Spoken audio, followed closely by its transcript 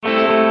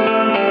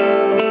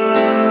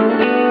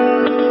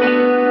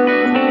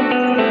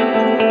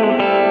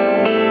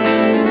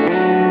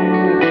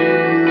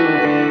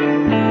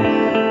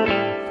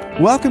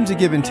Welcome to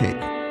Give and Take,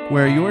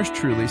 where yours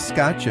truly,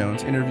 Scott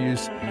Jones,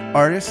 interviews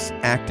artists,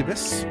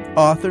 activists,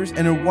 authors,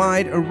 and a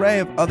wide array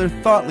of other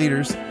thought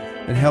leaders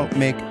that help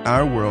make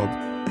our world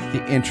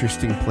the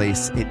interesting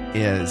place it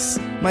is.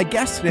 My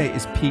guest today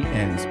is Pete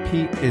Enns.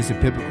 Pete is a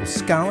biblical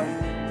scholar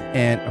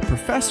and a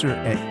professor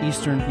at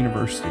Eastern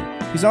University.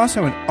 He's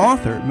also an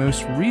author,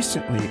 most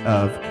recently,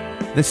 of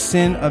The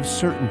Sin of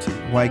Certainty,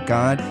 Why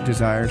God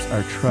Desires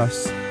Our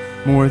Trust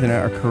More Than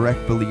Our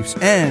Correct Beliefs,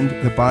 and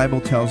The Bible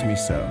Tells Me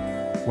So,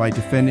 Why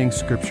Defending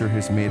Scripture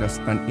Has Made Us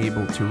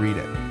Unable to Read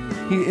It.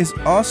 He is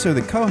also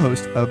the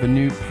co-host of a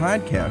new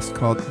podcast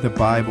called The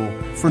Bible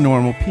for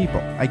Normal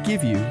People. I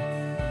give you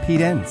Pete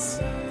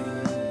Enns.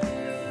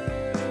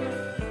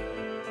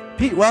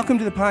 Pete, welcome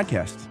to the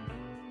podcast.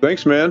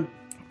 Thanks, man.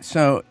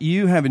 So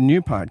you have a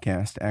new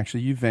podcast.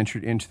 Actually, you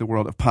ventured into the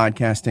world of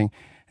podcasting,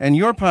 and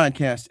your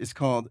podcast is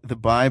called The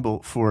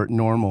Bible for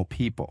Normal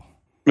People.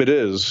 It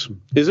is.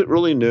 Is it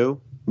really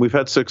new? We've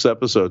had 6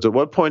 episodes. At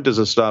what point does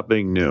it stop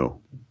being new?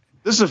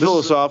 This is a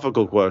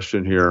philosophical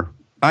question here.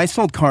 I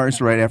sold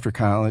cars right after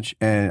college,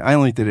 and I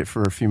only did it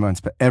for a few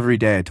months, but every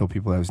day I told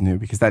people I was new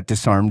because that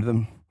disarmed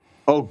them.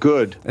 Oh,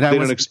 good. They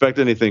don't expect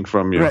anything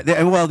from you. Right.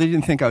 Well, they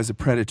didn't think I was a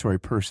predatory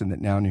person that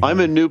now knew.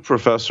 I'm a new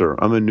professor.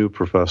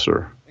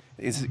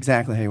 It's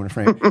exactly how you want to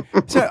frame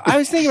it. So I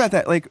was thinking about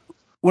that. Like,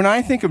 when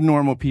I think of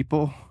normal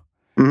people,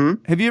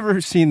 have you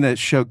ever seen the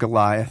show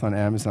Goliath on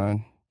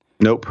Amazon?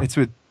 Nope. It's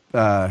with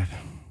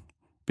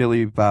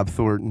Billy Bob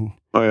Thornton.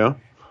 Oh, yeah?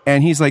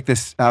 And he's like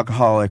this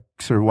alcoholic,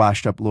 sort of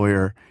washed up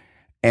lawyer.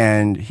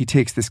 And he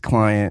takes this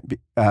client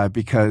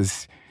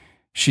because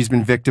she's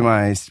been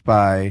victimized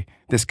by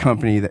this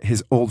company that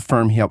his old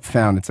firm he helped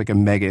found. It's like a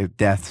mega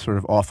death, sort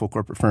of awful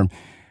corporate firm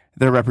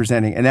they're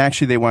representing. And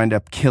actually they wind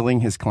up killing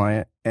his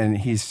client. And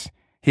he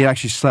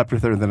actually slept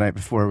with her the night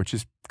before, which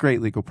is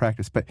great legal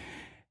practice. But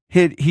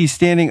he's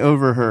standing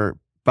over her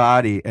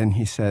body and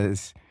he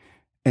says,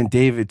 and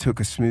David took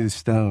a smooth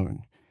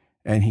stone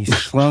and he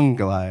slung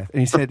Goliath.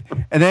 And he said,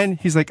 and then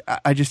he's like,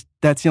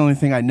 that's the only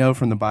thing I know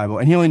from the Bible.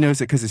 And he only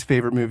knows it because his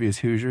favorite movie is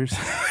Hoosiers.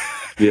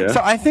 Yeah.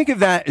 So I think of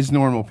that as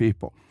normal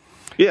people.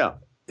 Yeah.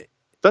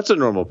 That's a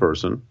normal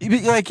person.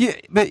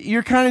 But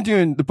you're kind of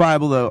doing the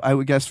Bible, though, I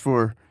would guess,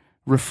 for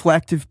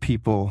reflective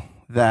people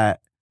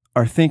that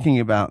are thinking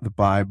about the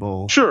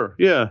Bible. Sure,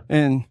 yeah.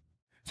 And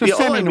so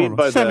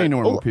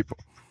semi-normal people.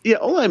 Yeah,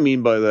 all I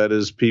mean by that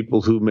is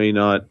people who may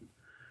not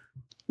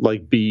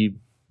be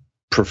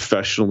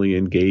professionally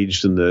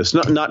engaged in this,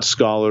 not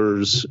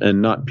scholars and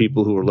not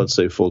people who are, let's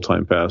say,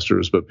 full-time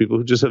pastors, but people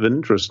who just have an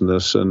interest in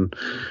this, and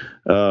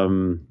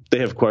they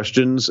have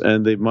questions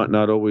and they might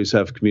not always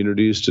have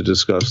communities to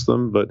discuss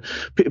them, but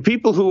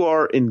people who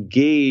are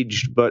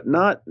engaged, but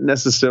not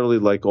necessarily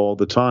like all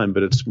the time,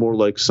 but it's more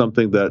like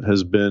something that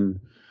has been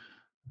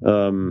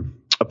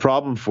a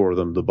problem for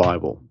them, the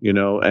Bible,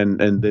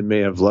 and they may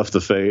have left the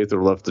faith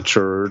or left the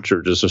church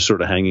or just are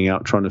sort of hanging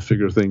out trying to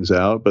figure things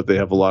out, but they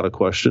have a lot of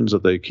questions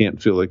that they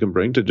can't feel they can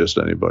bring to just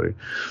anybody.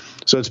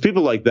 So it's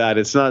people like that.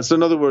 It's not, so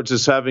in other words,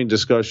 it's having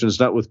discussions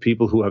not with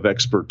people who have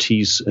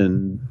expertise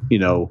in,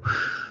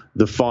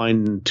 the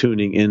fine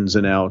tuning ins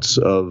and outs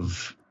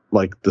of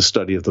like the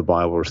study of the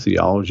Bible or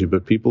theology,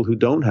 but people who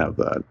don't have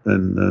that,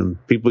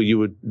 and people you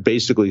would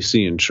basically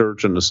see in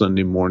church on a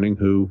Sunday morning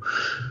who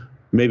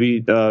maybe,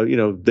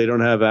 they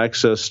don't have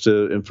access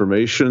to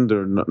information.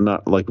 They're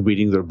not like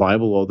reading their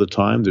Bible all the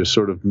time. They're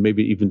sort of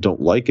maybe even don't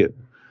like it,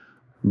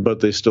 but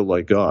they still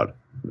like God,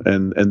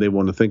 and they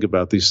want to think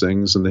about these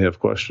things and they have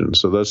questions.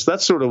 So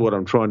that's sort of what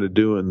I'm trying to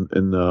do in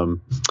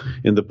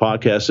the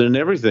podcast and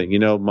in everything,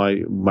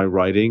 my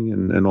writing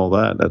and all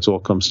that. That's all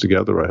comes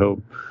together, I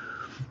hope.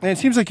 And it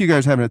seems like you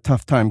guys are having a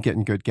tough time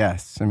getting good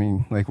guests. I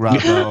mean, like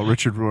Rob Bell,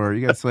 Richard Rohr.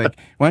 You guys why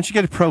don't you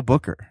get a pro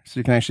booker so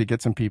you can actually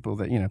get some people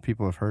that,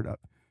 people have heard of?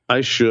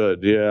 I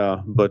should,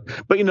 yeah. But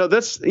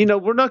that's,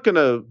 we're not going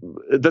to,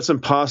 that's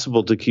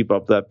impossible to keep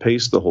up that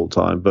pace the whole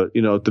time. But,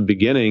 at the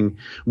beginning,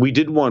 we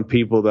did want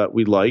people that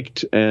we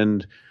liked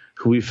and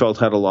who we felt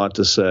had a lot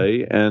to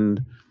say.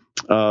 And,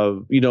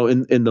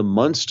 in the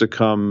months to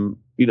come,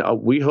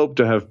 we hope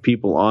to have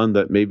people on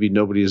that maybe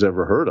nobody has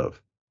ever heard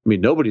of. I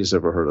mean, nobody's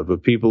ever heard of,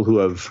 but people who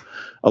have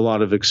a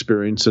lot of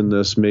experience in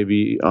this,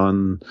 maybe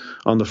on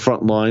the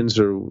front lines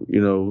or,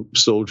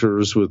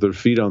 soldiers with their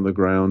feet on the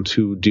ground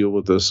who deal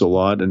with this a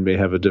lot and may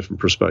have a different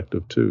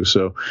perspective too.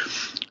 So,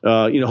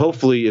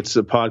 hopefully it's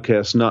a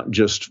podcast not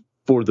just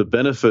for the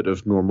benefit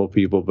of normal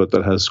people, but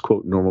that has,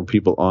 quote, normal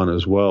people on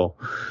as well.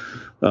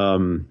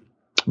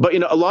 But,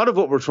 a lot of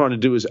what we're trying to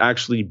do is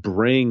actually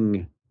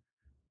bring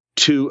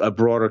to a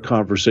broader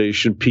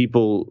conversation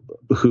people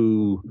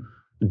who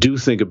do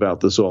think about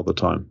this all the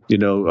time.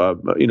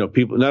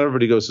 People, not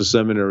everybody goes to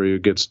seminary or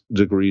gets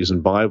degrees in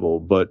Bible,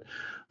 but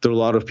there are a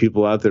lot of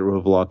people out there who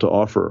have a lot to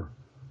offer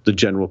the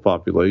general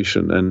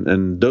population.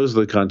 And those are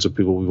the kinds of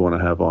people we want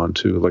to have on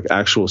too, like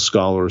actual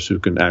scholars who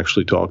can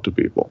actually talk to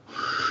people.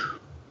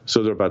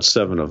 So there are about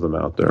 7 of them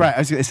out there. Right.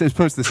 As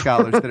opposed to the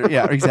scholars that are,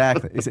 yeah,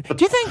 exactly.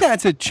 Do you think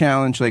that's a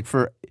challenge, like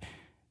for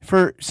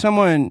for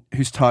someone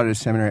who's taught at a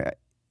seminary,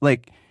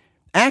 like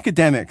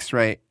academics,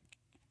 right?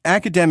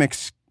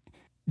 academics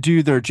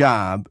do their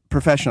job,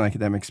 professional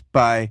academics,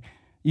 by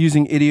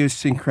using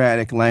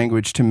idiosyncratic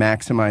language to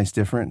maximize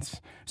difference.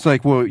 So,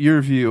 like, well,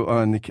 your view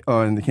on the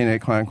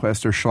Canaanite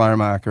Conquest or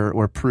Schleiermacher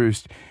or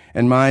Proust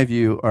and my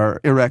view are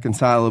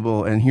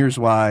irreconcilable, and here's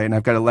why, and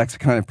I've got a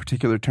lexicon of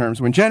particular terms,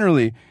 when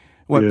generally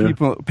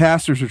what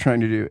pastors are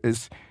trying to do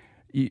is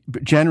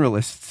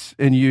generalists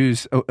and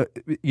use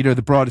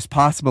the broadest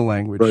possible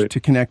language to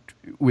connect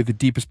with the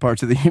deepest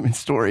parts of the human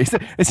story.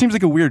 It seems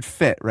like a weird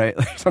fit, right?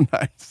 Like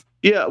sometimes.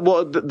 Yeah,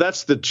 well,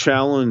 that's the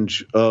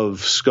challenge of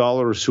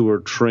scholars who are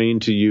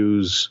trained to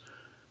use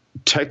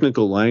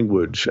technical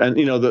language. And,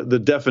 the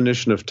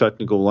definition of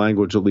technical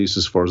language, at least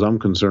as far as I'm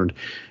concerned,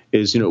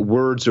 is,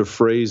 words or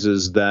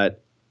phrases that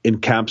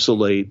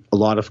encapsulate a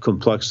lot of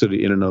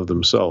complexity in and of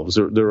themselves.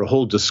 There are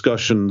whole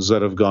discussions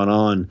that have gone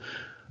on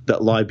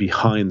that lie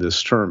behind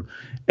this term.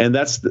 And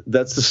that's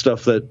the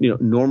stuff that,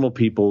 normal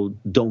people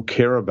don't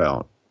care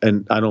about.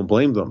 And I don't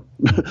blame them.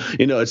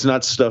 It's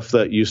not stuff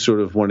that you sort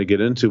of want to get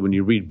into when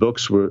you read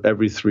books where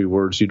every 3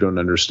 words you don't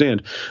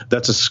understand.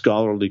 That's a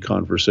scholarly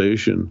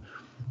conversation.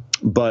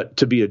 But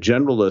to be a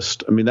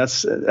generalist, I mean,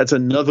 that's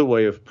another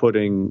way of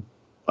putting,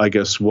 I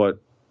guess, what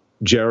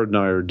Jared and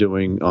I are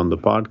doing on the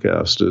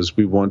podcast is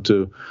we want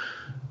to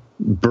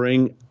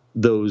bring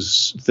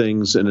those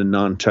things in a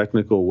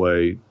non-technical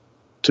way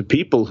to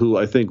people who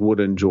I think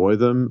would enjoy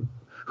them,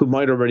 who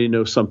might already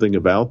know something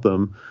about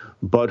them,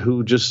 but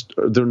who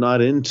they're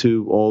not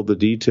into all the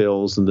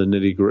details and the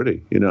nitty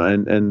gritty,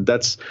 and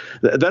that's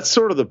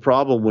sort of the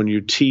problem when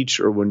you teach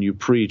or when you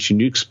preach and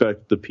you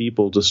expect the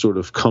people to sort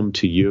of come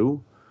to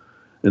you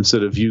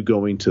instead of you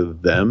going to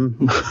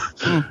them.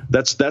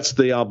 That's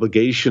the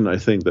obligation I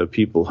think that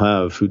people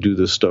have who do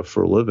this stuff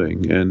for a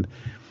living. And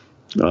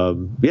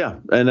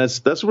and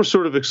that's what we're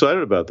sort of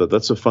excited about that.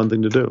 That's a fun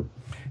thing to do.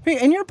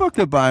 Hey, in your book,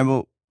 The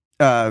Bible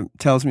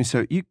Tells Me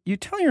So, you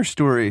tell your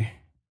story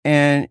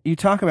and you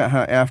talk about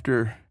how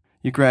after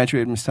you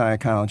graduated Messiah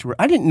College, where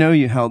I didn't know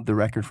you held the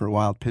record for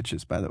wild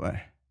pitches, by the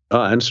way.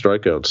 And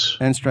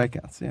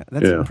strikeouts. Yeah.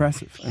 That's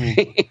impressive. I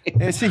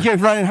mean, so you're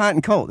running hot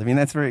and cold. I mean,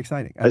 that's very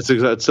exciting.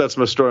 That's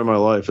my story of my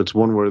life. It's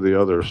one way or the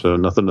other, so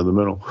nothing in the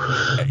middle.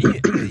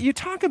 You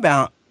talk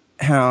about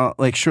how,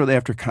 like, shortly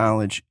after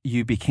college,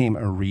 you became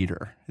a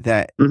reader,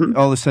 that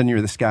all of a sudden you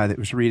were this guy that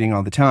was reading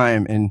all the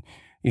time, and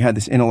you had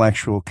this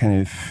intellectual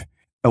kind of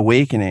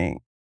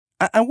awakening.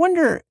 I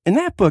wonder, in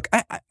that book,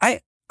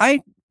 I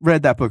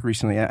read that book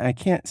recently. I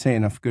can't say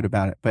enough good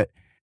about it, but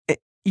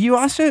you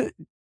also...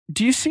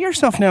 Do you see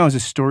yourself now as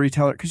a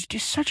storyteller? Because you do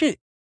such a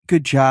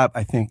good job,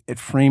 I think, at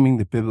framing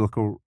the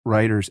biblical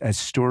writers as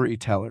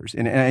storytellers.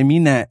 And I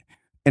mean that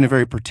in a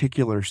very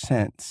particular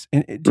sense.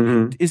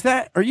 And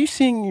are you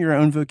seeing your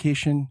own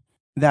vocation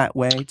that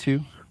way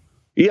too?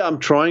 Yeah, I'm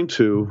trying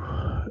to,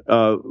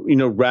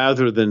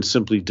 rather than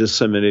simply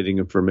disseminating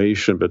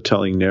information, but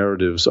telling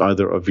narratives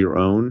either of your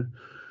own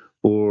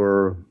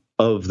or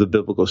of the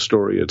biblical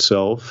story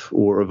itself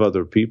or of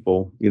other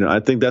people.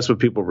 I think that's what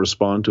people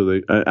respond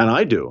to. And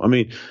I do. I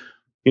mean,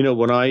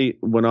 when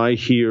I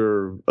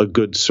hear a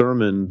good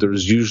sermon,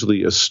 there's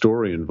usually a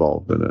story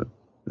involved in it.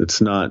 It's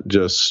not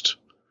just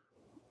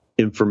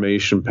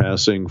information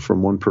passing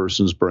from one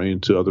person's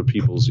brain to other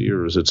people's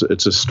ears.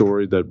 It's a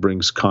story that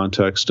brings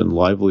context and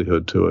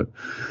livelihood to it.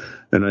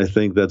 And I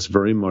think that's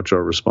very much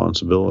our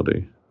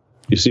responsibility.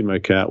 You see my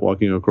cat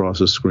walking across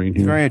the screen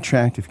here? Very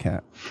attractive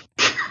cat.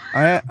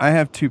 I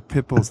have 2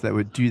 pit bulls that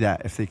would do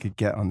that if they could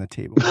get on the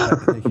table.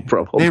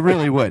 Probably. They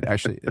really would,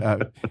 actually.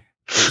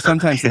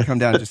 Sometimes they come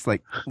down and just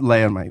like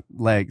lay on my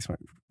legs when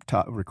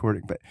I'm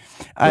recording. But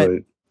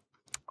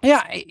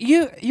yeah,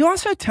 you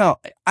also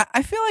tell,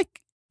 I feel like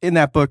in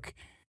that book,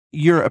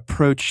 your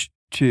approach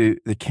to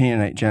the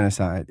Canaanite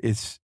genocide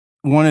is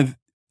one of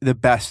the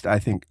best I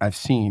think I've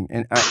seen.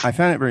 And I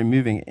found it very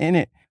moving. In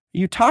it,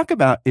 you talk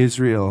about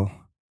Israel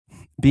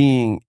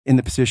being in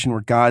the position where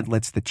God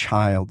lets the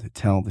child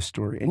tell the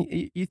story.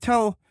 And you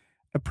tell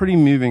a pretty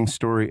moving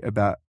story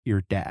about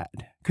your dad.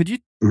 Could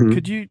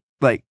you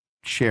like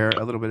share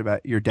a little bit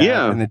about your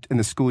dad in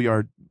the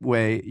schoolyard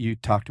way you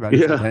talked about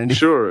his identity?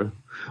 Sure.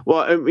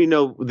 Well,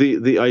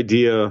 the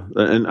idea,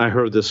 and I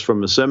heard this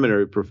from a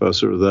seminary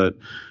professor, that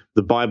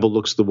the Bible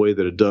looks the way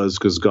that it does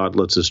because God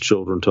lets his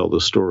children tell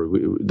the story.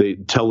 They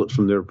tell it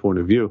from their point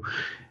of view.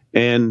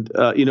 And,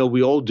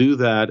 we all do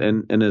that.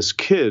 And as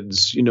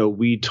kids,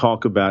 we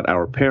talk about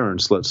our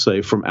parents, let's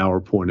say, from our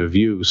point of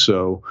view.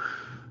 So,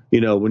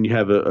 when you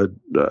have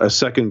a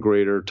second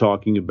grader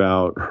talking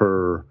about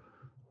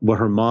what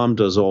her mom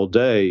does all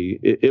day,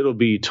 it'll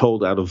be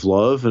told out of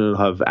love and it'll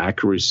have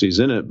accuracies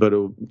in it, but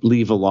it'll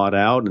leave a lot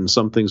out. And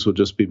some things will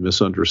just be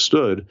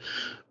misunderstood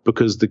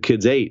because the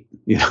kid's 8,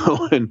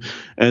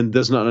 and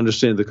does not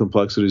understand the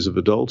complexities of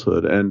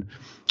adulthood. And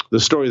the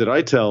story that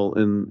I tell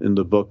in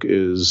the book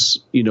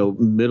is,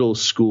 middle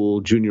school,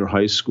 junior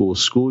high school,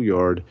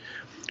 schoolyard,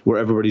 where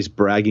everybody's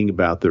bragging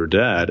about their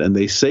dad. And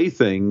they say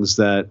things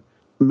that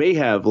may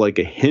have like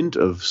a hint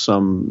of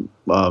some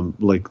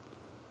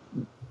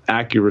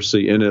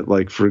accuracy in it.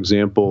 Like, for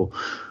example,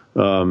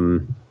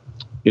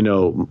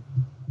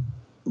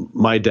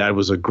 my dad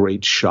was a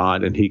great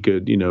shot and he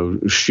could,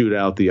 shoot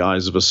out the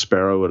eyes of a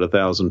sparrow at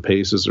 1,000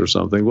 paces or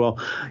something. Well,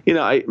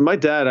 my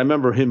dad, I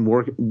remember him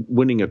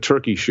winning a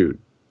turkey shoot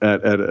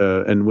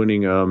and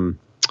winning,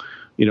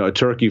 a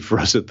turkey for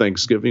us at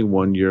Thanksgiving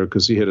one year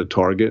because he hit a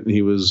target and he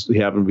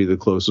happened to be the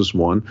closest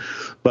one.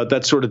 But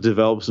that sort of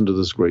develops into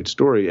this great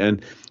story.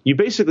 And you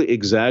basically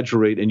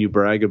exaggerate and you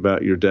brag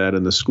about your dad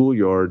in the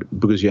schoolyard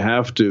because you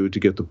have to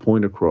get the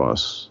point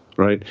across,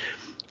 right?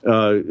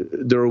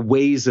 There are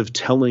ways of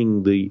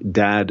telling the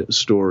dad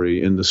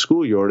story in the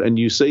schoolyard, and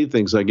you say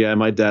things like, yeah,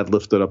 my dad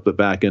lifted up the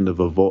back end of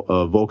a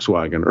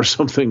Volkswagen or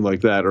something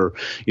like that. Or,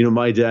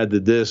 my dad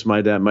did this.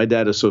 My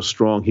dad is so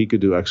strong, he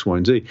could do X, Y,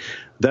 and Z.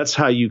 That's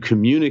how you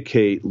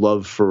communicate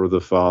love for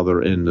the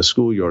father in the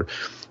schoolyard.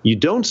 You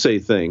don't say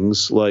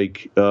things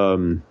like,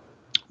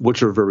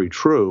 which are very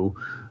true.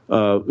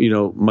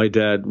 My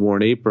dad wore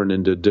an apron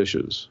and did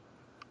dishes.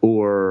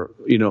 Or,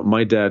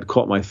 my dad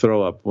caught my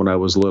throw up when I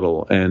was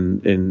little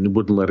and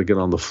wouldn't let it get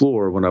on the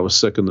floor when I was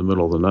sick in the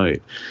middle of the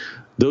night.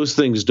 Those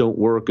things don't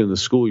work in the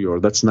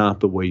schoolyard. That's not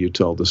the way you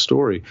tell the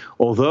story.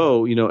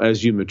 Although,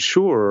 as you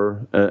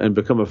mature and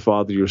become a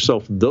father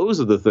yourself,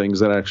 those are the things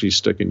that actually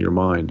stick in your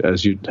mind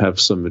as you have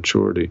some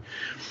maturity.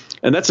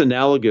 And that's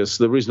analogous.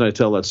 The reason I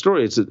tell that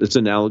story, it's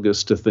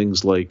analogous to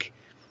things like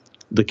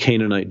the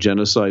Canaanite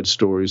genocide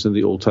stories in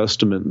the Old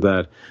Testament,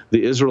 that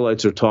the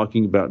Israelites are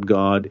talking about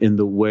God in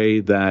the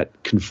way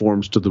that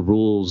conforms to the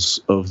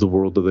rules of the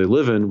world that they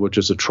live in, which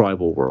is a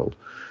tribal world.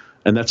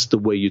 And that's the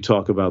way you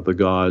talk about the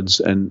gods,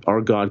 and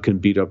our God can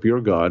beat up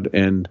your God.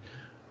 And,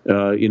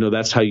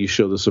 that's how you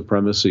show the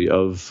supremacy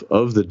of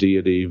the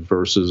deity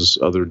versus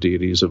other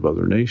deities of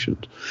other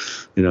nations.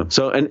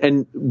 So,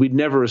 and we'd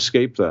never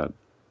escape that.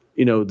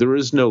 There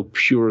is no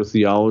pure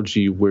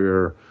theology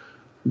where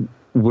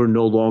we're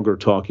no longer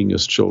talking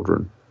as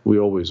children. We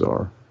always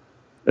are.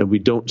 And we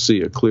don't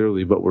see it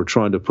clearly, but we're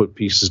trying to put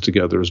pieces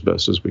together as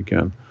best as we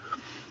can.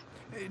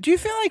 Do you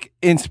feel like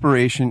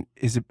inspiration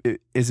is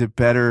a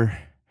better...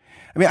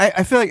 I mean,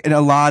 I feel like in a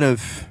lot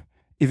of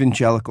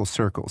evangelical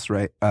circles,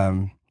 right,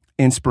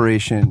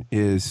 inspiration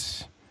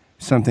is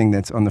something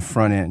that's on the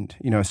front end,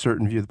 a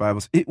certain view of the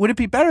Bible. Would it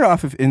be better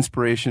off if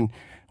inspiration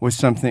was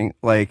something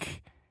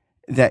like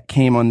that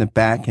came on the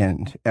back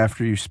end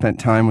after you spent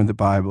time with the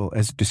Bible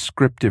as a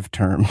descriptive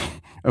term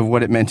of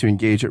what it meant to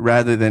engage it,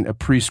 rather than a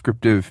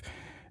prescriptive,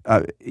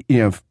 enter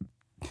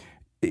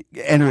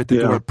at the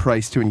door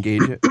price to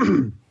engage it?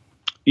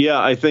 Yeah,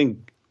 I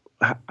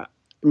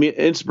mean,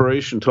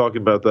 inspiration,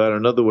 talking about that,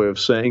 another way of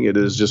saying it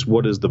is just,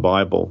 what is the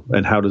Bible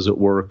and how does it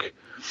work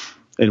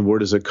and where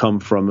does it come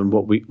from and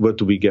what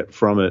do we get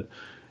from it?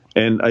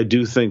 And I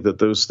do think that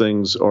those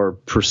things are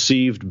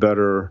perceived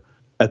better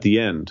at the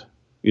end.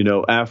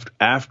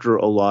 After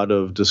a lot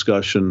of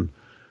discussion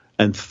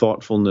and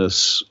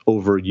thoughtfulness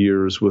over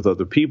years with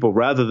other people,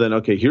 rather than,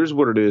 okay, here's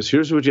what it is,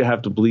 here's what you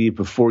have to believe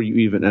before you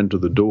even enter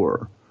the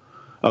door.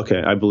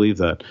 Okay, I believe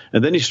that.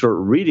 And then you start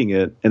reading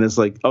it, and it's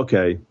like,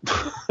 okay,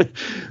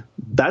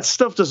 that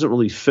stuff doesn't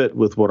really fit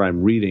with what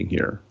I'm reading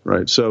here,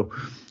 right? So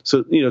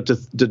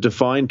to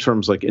define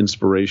terms like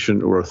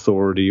inspiration or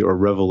authority or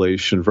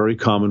revelation, very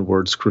common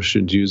words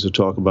Christians use to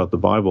talk about the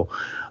Bible,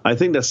 I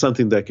think that's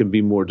something that can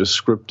be more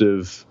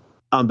descriptive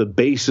on the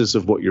basis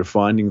of what you're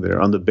finding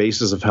there, on the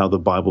basis of how the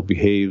Bible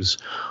behaves,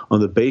 on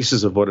the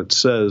basis of what it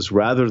says,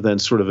 rather than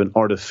sort of an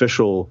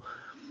artificial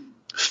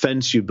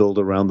fence you build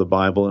around the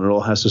Bible, and it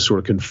all has to sort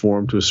of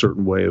conform to a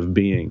certain way of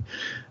being.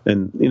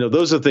 And,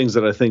 those are things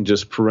that I think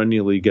just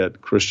perennially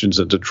get Christians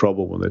into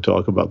trouble when they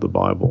talk about the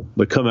Bible.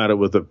 They come at it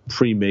with a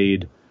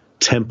pre-made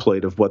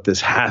template of what this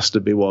has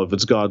to be. Well, if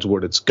it's God's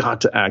word, it's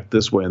got to act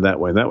this way and that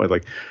way and that way,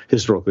 like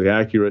historically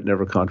accurate,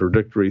 never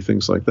contradictory,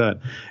 things like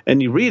that.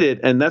 And you read it,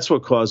 and that's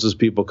what causes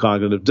people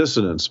cognitive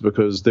dissonance,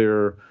 because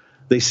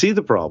they see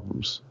the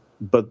problems,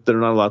 but they're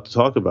not allowed to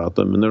talk about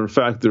them. And in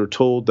fact, they're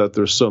told that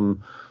there's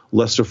some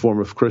lesser form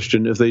of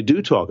Christian if they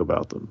do talk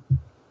about them.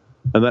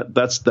 And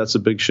that's a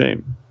big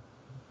shame.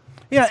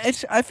 Yeah,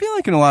 I feel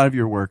like in a lot of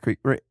your work,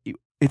 right,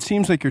 it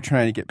seems like you're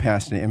trying to get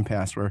past an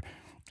impasse where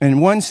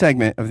in one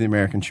segment of the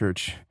American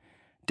church,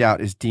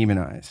 doubt is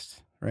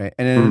demonized, right?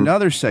 And in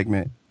another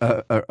segment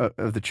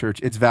of the church,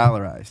 it's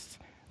valorized.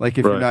 Like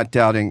if you're not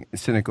doubting,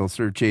 cynical,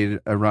 sort of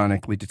jaded,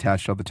 ironically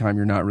detached all the time,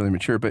 you're not really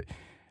mature. But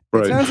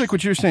it sounds like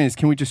what you're saying is,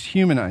 can we just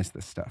humanize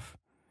this stuff?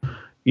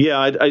 Yeah,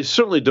 I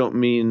certainly don't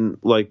mean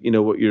like,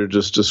 what you're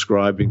just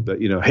describing, that,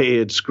 hey,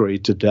 it's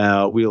great to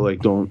doubt. We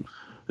don't,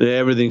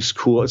 everything's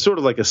cool. It's sort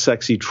of like a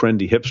sexy,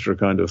 trendy hipster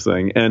kind of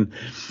thing. And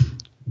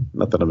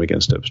not that I'm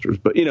against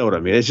hipsters, but you know what I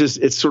mean?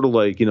 It's sort of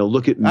like,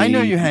 look at me. I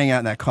know you hang out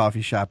in that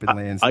coffee shop in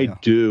Lansdale. I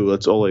do.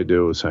 That's all I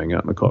do is hang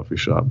out in a coffee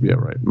shop. Yeah,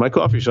 right. My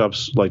coffee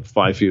shop's like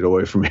 5 feet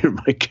away from here in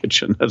my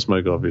kitchen. That's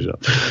my coffee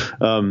shop.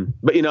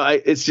 But,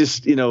 it's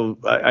just,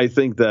 I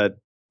think that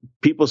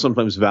people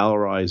sometimes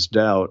valorize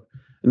doubt.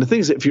 And the thing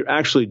is, if you're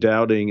actually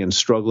doubting and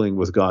struggling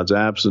with God's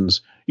absence,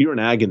 you're in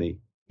agony.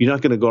 You're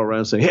not going to go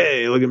around saying,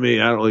 hey, look at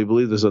me, I don't really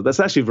believe this. That's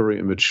actually very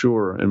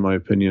immature, in my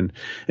opinion.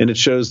 And it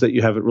shows that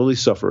you haven't really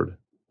suffered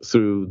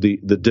through the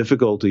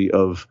difficulty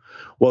of,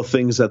 well,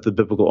 things that the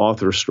biblical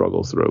authors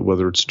struggle through,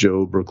 whether it's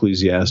Job or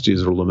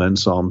Ecclesiastes or Lament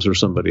Psalms or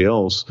somebody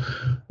else.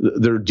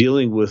 They're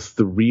dealing with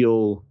the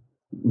real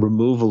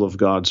removal of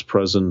God's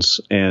presence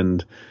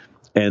and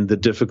the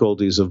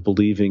difficulties of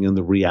believing in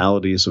the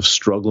realities of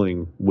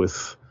struggling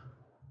with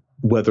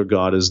whether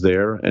God is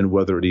there and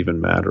whether it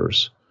even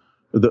matters.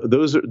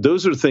 Those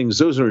are things,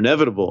 those are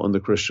inevitable in the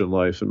Christian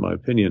life, in my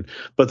opinion,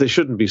 but they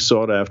shouldn't be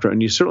sought after,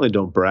 and you certainly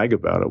don't brag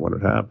about it when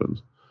it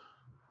happens.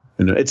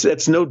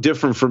 It's no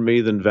different for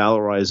me than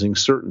valorizing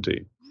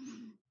certainty.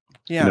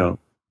 Yeah.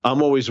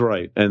 I'm always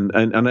right, and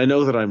I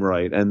know that I'm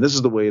right, and this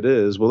is the way it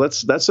is. Well,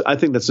 that's I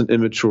think that's an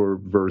immature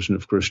version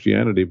of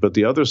Christianity, but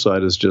the other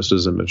side is just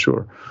as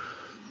immature.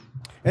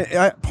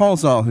 Paul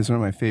Zoll, who's one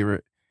of my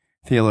favorite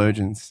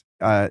theologians,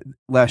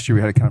 last year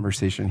we had a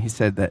conversation. He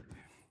said that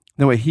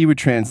the way he would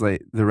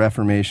translate the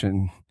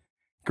Reformation,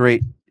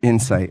 great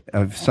insight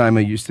of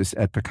Sima Justus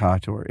et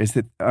Peccator, is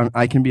that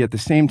I can be at the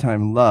same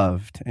time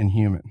loved and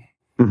human.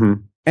 Mm-hmm.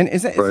 And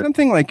is that right.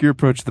 something like your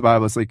approach to the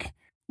Bible? It's like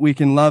we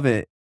can love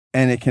it,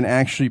 and it can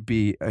actually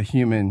be a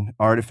human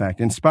artifact,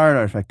 inspired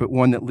artifact, but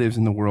one that lives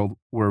in the world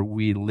where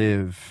we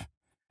live,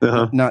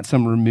 not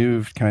some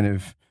removed kind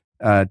of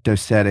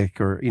docetic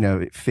or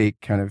fake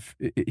kind of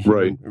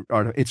human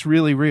art. It's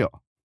really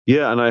real.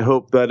 Yeah, and I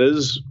hope that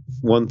is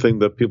one thing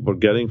that people are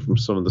getting from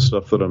some of the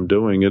stuff that I'm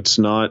doing. It's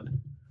not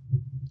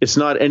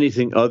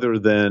anything other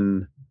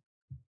than,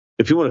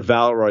 if you want to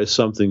valorize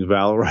something,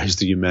 valorize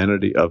the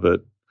humanity of it,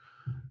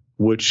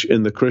 which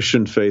in the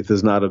Christian faith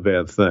is not a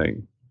bad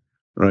thing,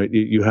 right?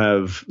 You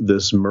have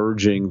this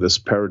merging, this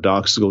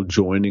paradoxical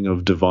joining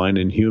of divine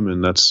and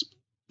human. That's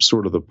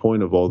sort of the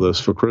point of all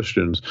this for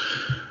Christians.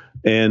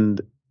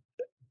 And,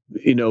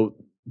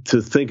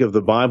 to think of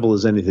the Bible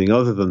as anything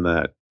other than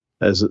that,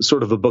 as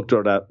sort of a book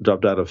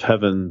dropped out of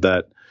heaven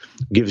that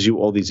gives you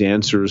all these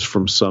answers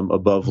from some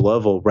above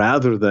level,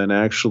 rather than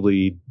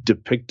actually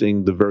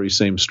depicting the very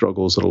same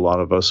struggles that a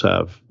lot of us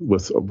have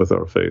with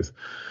our faith.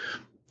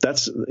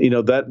 That's,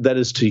 that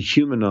is to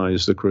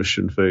humanize the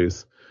Christian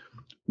faith,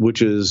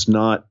 which is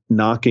not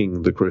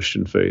knocking the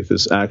Christian faith.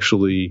 It's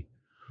actually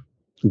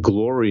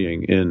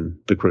glorying in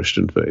the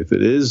Christian faith.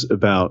 It is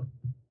about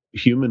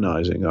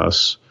humanizing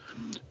us,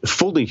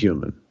 fully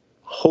human,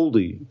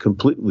 wholly,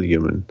 completely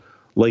human,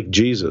 like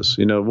Jesus.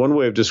 One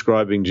way of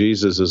describing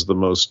Jesus is the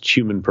most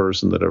human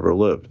person that ever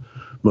lived,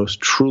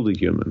 most truly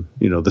human,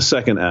 the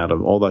second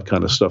Adam, all that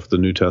kind of stuff the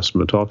New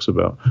Testament talks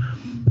about.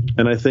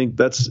 And I think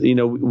that's,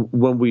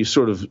 when we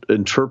sort of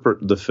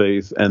interpret the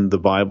faith and the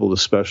Bible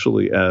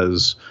especially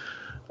as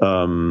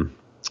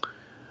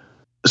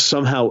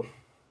somehow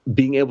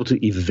being able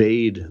to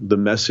evade the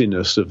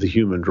messiness of the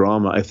human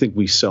drama, I think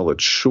we sell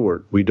it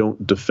short. We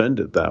don't defend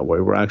it that way.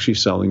 We're actually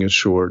selling it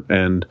short,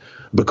 and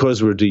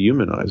because we're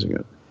dehumanizing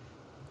it.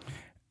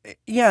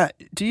 Yeah.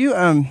 Do you,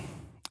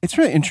 it's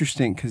really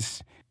interesting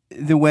because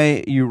the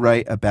way you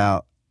write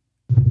about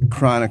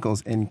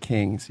Chronicles and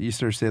Kings, you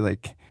sort of say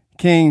like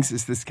Kings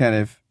is this kind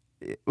of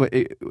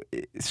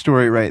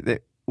story, right?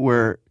 That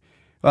where,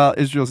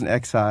 Israel's in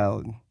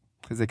exile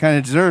because they kind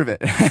of deserve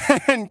it.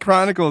 And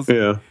Chronicles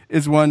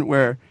is one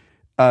where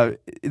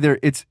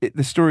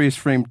the story is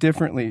framed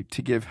differently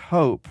to give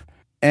hope.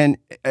 And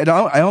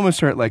I almost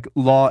heard like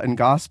law and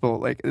gospel,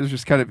 like there's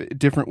just kind of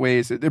different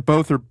ways. They're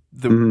both are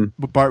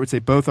Bart would say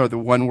both are the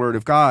one word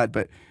of God.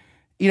 But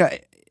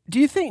do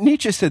you think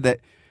Nietzsche said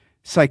that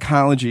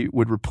psychology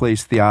would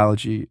replace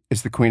theology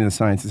as the queen of the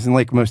sciences? And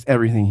like most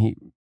everything he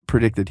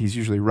predicted, he's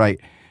usually right.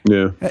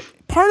 Yeah.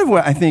 Part of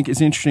what I think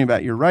is interesting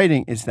about your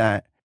writing is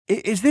that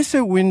is this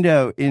a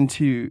window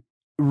into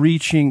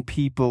reaching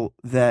people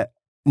that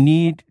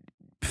need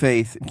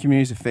faith and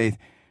communities of faith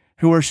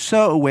who are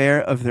so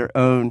aware of their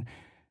own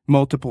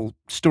multiple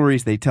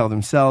stories they tell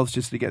themselves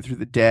just to get through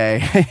the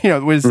day.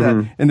 What is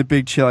that in The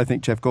Big Chill? I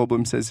think Jeff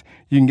Goldblum says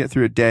you can get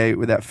through a day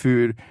without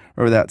food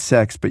or without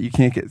sex, but you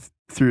can't get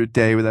through a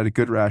day without a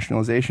good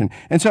rationalization.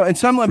 And so, at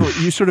some level,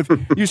 you sort of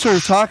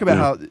talk about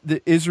how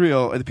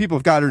the people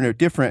of God are no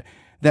different.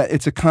 That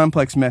it's a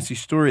complex, messy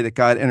story that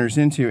God enters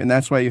into, and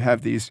that's why you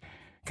have these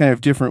kind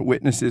of different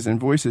witnesses and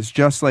voices,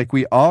 just like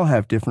we all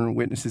have different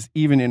witnesses,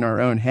 even in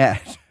our own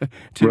head,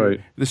 to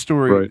the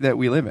story that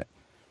we live in.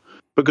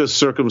 Because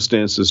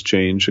circumstances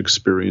change,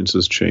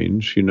 experiences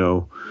change.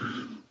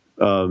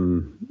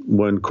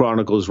 When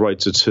Chronicles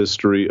writes its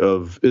history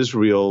of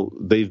Israel,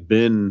 they've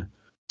been,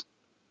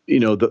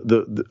 a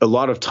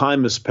lot of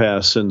time has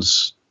passed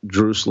since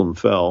Jerusalem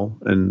fell,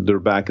 and they're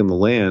back in the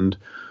land,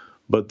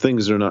 but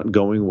things are not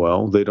going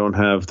well. They don't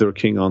have their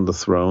king on the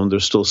throne. They're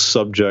still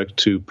subject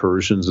to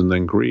Persians and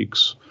then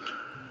Greeks.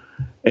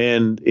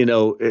 And,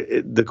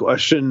 the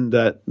question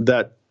that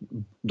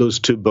those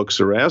two books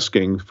are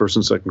asking, First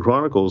and Second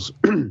Chronicles,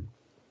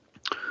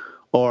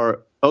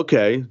 are,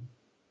 okay,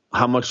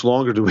 how much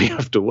longer do we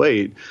have to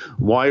wait?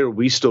 Why are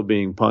we still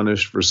being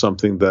punished for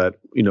something that,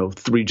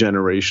 3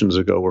 generations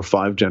ago or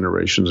 5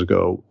 generations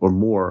ago or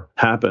more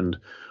happened?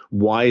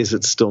 Why is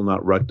it still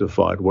not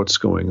rectified? What's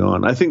going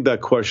on? I think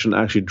that question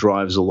actually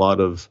drives a lot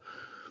of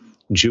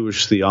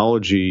Jewish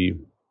theology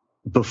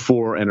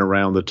before and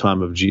around the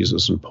time of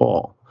Jesus and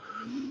Paul.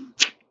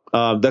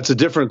 That's a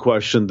different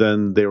question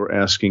than they were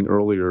asking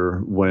earlier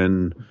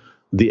when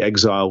the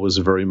exile was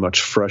very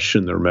much fresh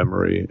in their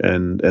memory,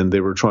 and they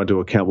were trying to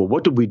account, well,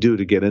 what did we do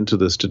to get into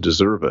this to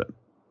deserve it,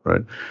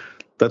 right?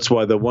 That's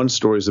why the one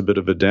story is a bit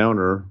of a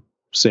downer.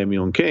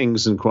 Samuel and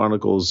Kings and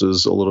Chronicles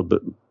is a little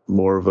bit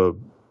more of a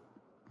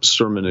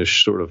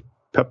sermonish sort of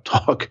pep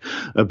talk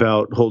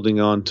about holding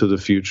on to the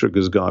future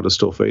because God is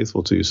still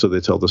faithful to you. So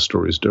they tell the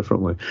stories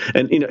differently.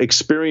 And,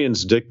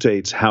 experience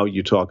dictates how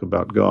you talk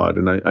about God.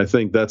 And I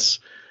think that's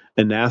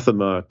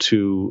anathema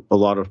to a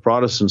lot of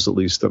Protestants, at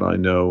least that I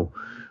know,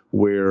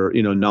 where,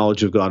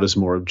 knowledge of God is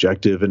more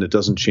objective and it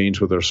doesn't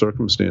change with our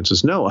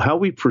circumstances. No, how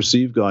we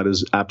perceive God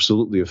is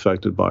absolutely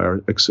affected by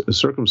our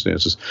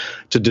circumstances.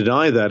 To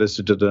deny that is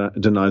to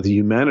deny the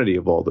humanity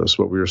of all this,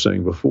 what we were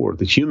saying before,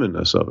 the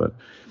humanness of it.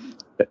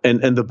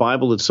 And the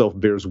Bible itself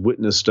bears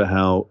witness to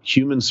how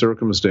human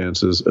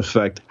circumstances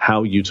affect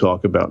how you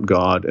talk about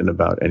God and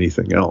about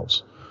anything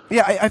else.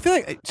 Yeah, I feel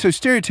like, so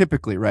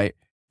stereotypically, right,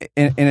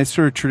 in a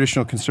sort of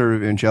traditional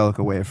conservative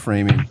evangelical way of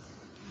framing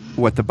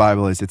what the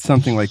Bible is, it's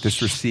something like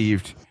this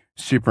received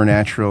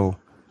supernatural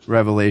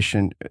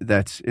revelation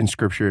that's in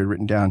Scripture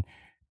written down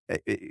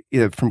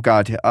from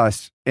God to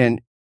us.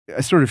 And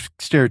a sort of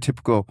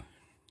stereotypical,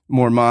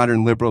 more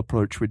modern liberal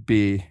approach would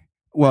be,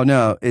 well,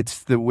 no,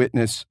 it's the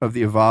witness of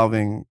the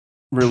evolving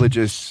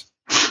religious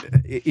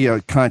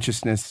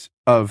consciousness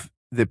of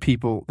the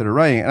people that are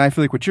writing. And I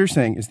feel like what you're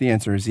saying is the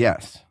answer is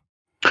yes.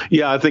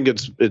 Yeah, I think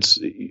it's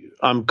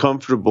I'm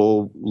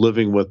comfortable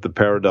living with the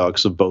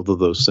paradox of both of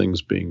those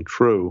things being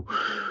true.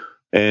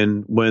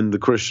 And when the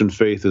Christian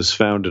faith is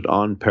founded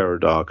on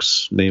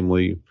paradox,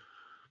 namely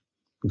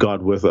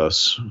God with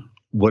us,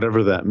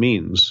 whatever that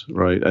means,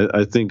 right?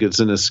 I think it's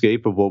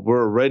inescapable.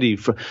 We're already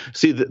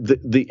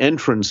the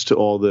entrance to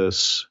all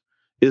this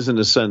is in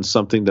a sense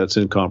something that's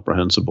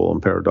incomprehensible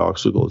and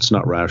paradoxical. It's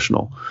not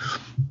rational.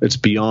 It's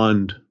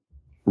beyond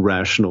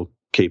rational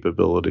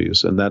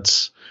capabilities, and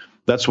that's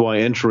why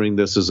entering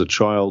this as a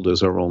child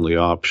is our only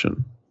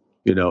option,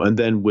 and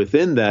then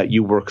within that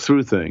you work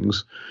through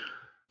things.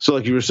 So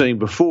like you were saying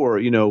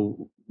before,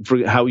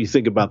 for how you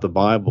think about the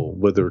Bible,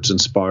 whether it's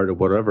inspired or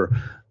whatever,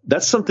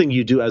 that's something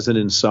you do as an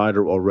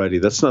insider already.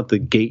 That's not the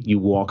gate you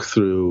walk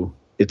through.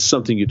 It's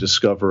something you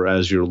discover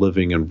as you're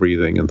living and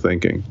breathing and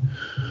thinking.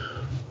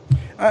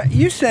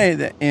 You say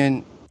that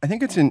I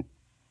think it's in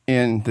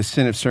The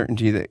Sin of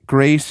Certainty, that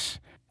grace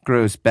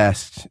grows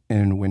best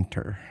in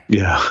winter.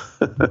 Yeah.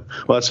 Well,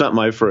 that's not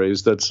my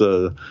phrase. That's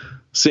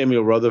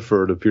Samuel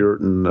Rutherford, a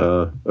Puritan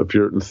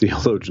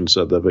theologian,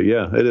 said that. But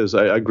yeah, it is.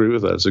 I agree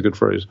with that. It's a good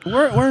phrase.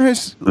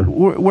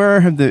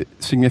 Where have the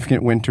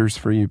significant winters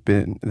for you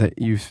been that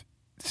you've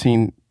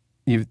seen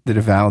that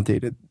have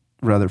validated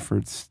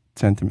Rutherford's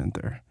sentiment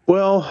there?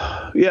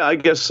 Well, yeah, I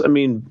guess,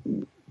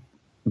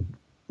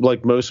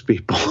 like most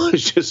people,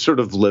 it's just sort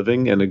of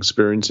living and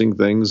experiencing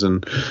things,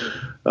 and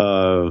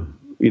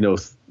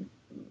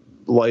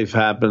life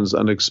happens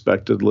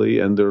unexpectedly,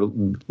 and there are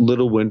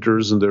little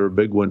winters and there are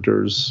big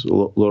winters. There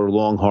are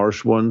long,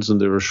 harsh ones,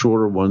 and there are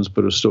shorter ones,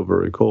 but are still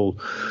very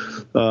cold.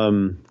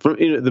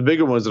 The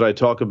bigger ones that I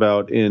talk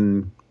about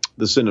in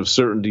The Sin of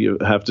Certainty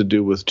have to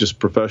do with just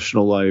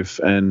professional life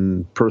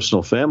and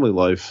personal family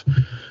life.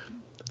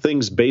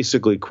 Things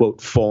basically, quote,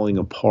 falling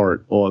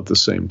apart all at the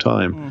same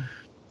time. Mm.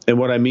 And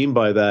what I mean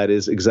by that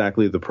is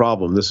exactly the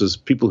problem. This is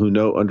people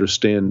who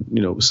understand,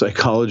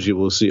 psychology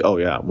will see, oh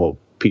yeah, well,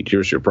 Pete,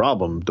 here's your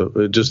problem,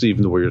 just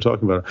even the way you're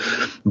talking about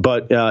it.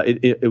 But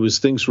it was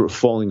things were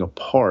falling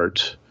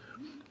apart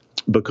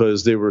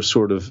because they were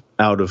sort of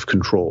out of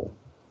control,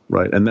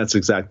 right? And that's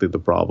exactly the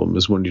problem,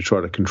 is when you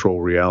try to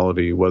control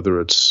reality, whether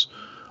it's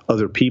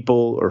other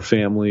people or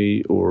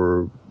family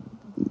or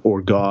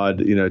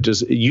God,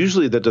 just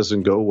usually that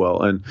doesn't go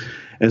well. And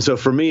so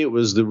for me, it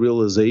was the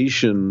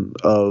realization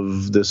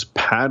of this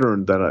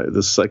pattern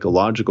this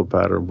psychological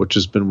pattern, which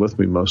has been with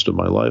me most of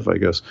my life, I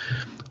guess,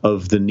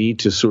 of the need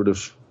to sort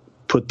of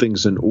put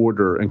things in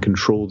order and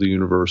control the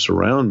universe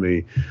around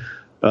me.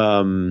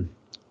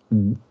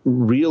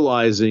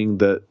 Realizing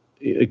that,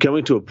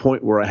 coming to a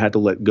point where I had to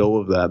let go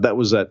of that. That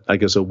was I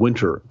guess, a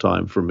winter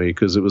time for me,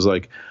 because it was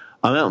like,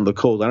 I'm out in the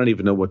cold. I don't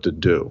even know what to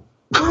do.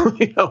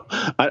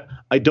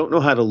 I don't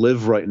know how to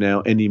live right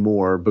now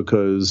anymore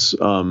because,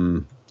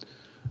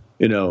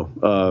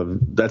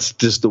 that's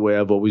just the way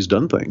I've always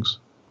done things.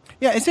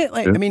 Yeah. Is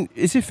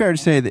it fair to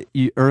say that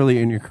you, early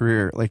in your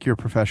career, like your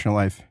professional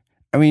life,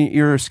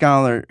 you're a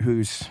scholar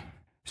whose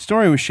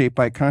story was shaped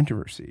by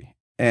controversy,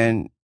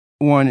 and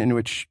one in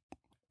which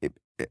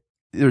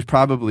there's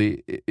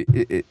probably,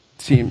 it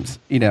seems,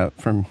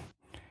 from,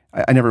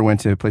 I never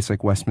went to a place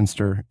like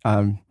Westminster.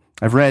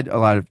 I've read a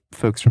lot of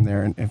folks from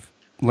there and have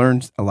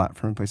learned a lot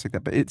from a place like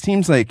that. But it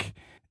seems like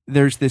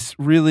there's this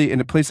really, in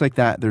a place like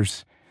that,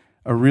 there's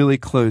a really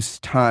close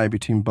tie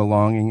between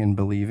belonging and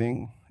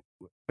believing.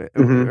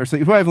 Mm-hmm. Or so,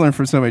 what I've learned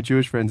from some of my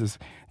Jewish friends is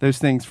those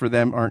things for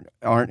them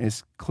aren't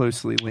as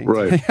closely linked.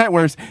 Right.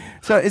 Whereas,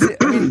 so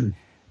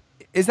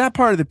is that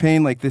part of the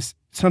pain, like this,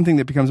 something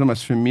that becomes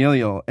almost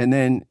familial, and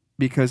then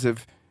because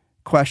of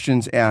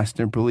questions asked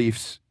and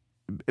beliefs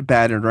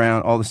battered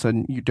around, all of a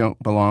sudden you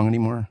don't belong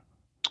anymore?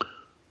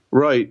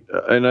 Right.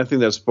 And I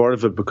think that's part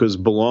of it, because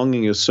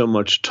belonging is so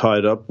much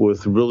tied up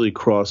with really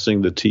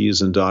crossing the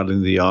T's and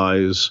dotting the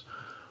I's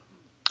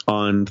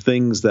on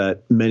things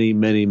that many,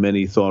 many,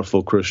 many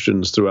thoughtful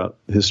Christians throughout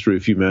the history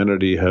of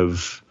humanity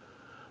have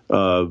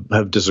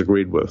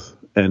disagreed with.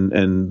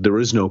 And there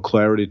is no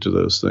clarity to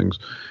those things.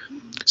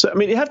 So, I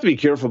mean, you have to be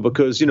careful,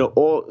 because,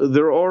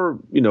 there are,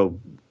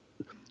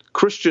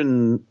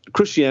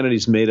 Christianity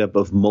is made up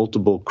of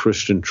multiple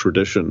Christian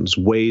traditions,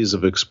 ways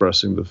of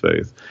expressing the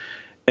faith.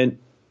 And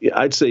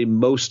I'd say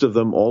most of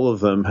them, all of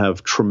them,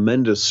 have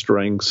tremendous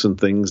strengths and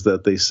things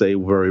that they say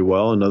very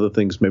well, and other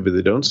things maybe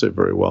they don't say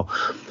very well.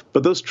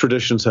 But those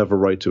traditions have a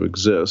right to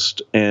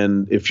exist.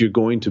 And if you're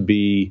going to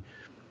be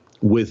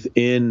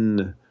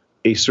within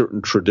a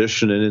certain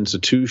tradition and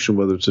institution,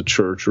 whether it's a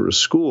church or a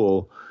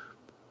school,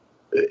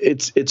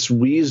 it's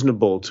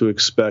reasonable to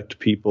expect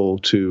people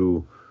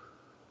to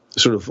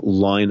sort of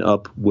line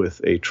up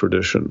with a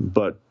tradition.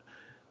 But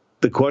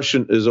the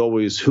question is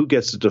always, who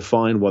gets to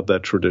define what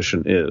that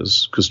tradition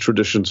is? Because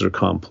traditions are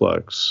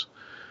complex.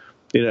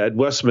 At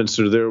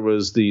Westminster, there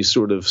was the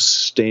sort of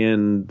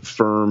stand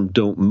firm,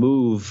 don't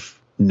move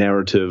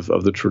narrative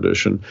of the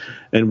tradition.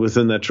 And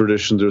within that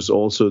tradition, there's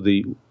also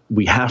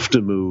we have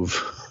to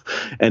move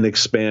and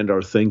expand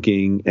our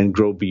thinking and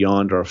grow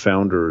beyond our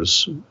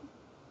founders'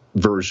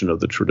 version of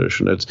the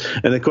tradition.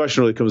 And the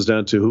question really comes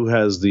down to who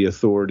has the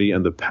authority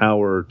and the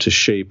power to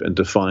shape and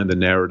define the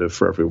narrative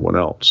for everyone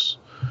else.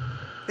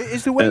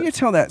 Is the way you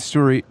tell that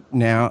story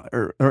now,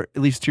 or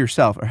at least to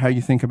yourself, or how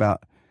you think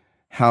about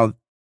how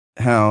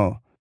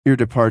your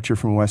departure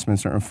from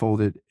Westminster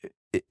unfolded,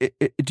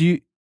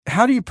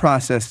 how do you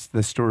process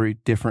the story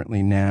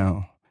differently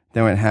now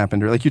than when it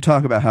happened? Or like you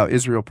talk about how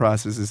Israel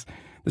processes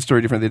the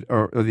story differently,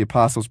 or the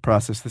apostles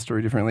process the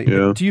story differently.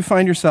 Yeah. Do you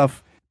find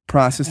yourself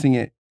processing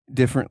it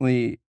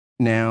differently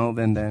now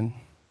than then?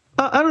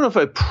 I don't know if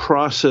I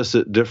process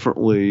it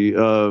differently.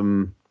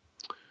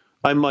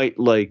 I might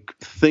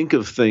think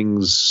of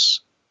things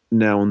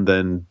now and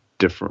then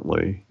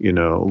differently,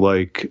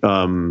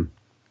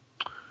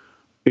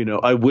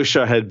 I wish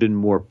I had been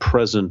more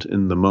present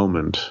in the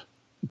moment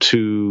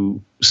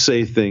to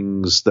say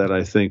things that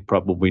I think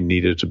probably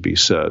needed to be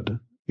said,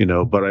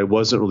 but I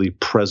wasn't really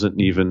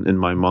present even in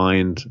my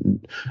mind,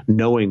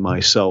 knowing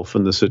myself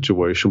in the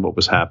situation, what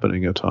was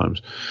happening at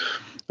times.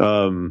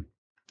 I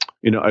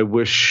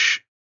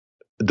wish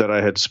that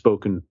I had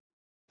spoken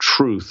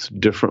truth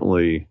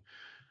differently,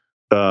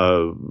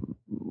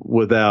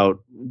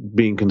 without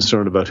being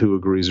concerned about who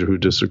agrees or who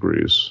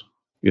disagrees,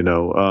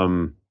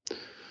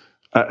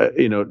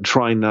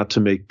 trying not to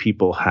make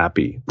people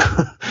happy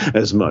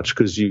as much,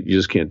 because you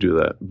just can't do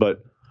that.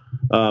 But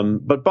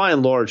by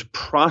and large,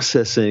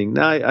 processing,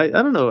 I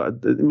don't know. I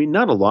mean,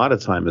 not a lot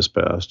of time has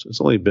passed.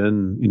 It's only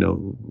been,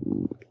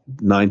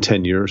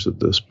 9-10 years at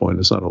this point.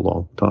 It's not a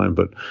long time,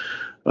 but,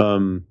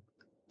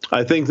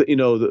 I think that,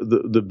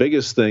 the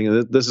biggest thing,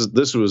 and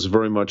this was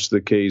very much the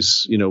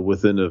case,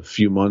 within a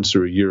few months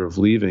or a year of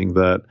leaving,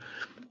 that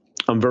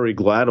I'm very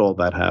glad all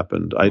that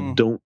happened. I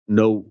don't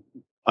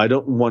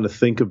want to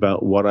think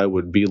about what I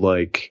would be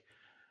like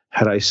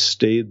had I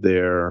stayed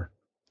there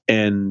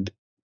and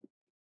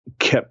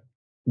kept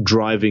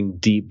driving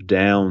deep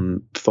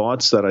down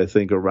thoughts that I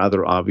think are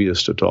rather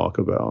obvious to talk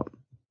about.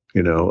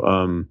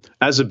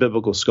 As a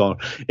biblical scholar,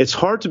 it's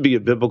hard to be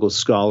a biblical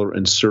scholar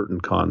in certain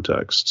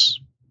contexts,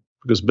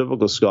 because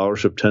biblical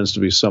scholarship tends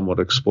to be somewhat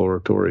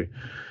exploratory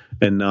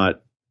and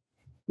not,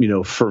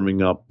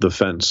 firming up the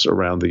fence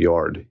around the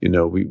yard.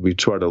 We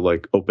try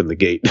to open the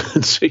gate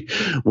and see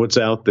what's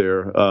out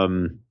there.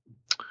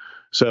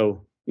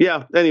 So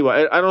yeah,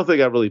 anyway, I don't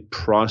think I really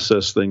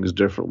process things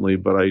differently,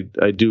 but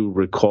I do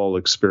recall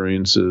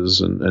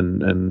experiences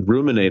and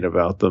ruminate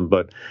about them.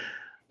 But,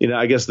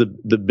 I guess the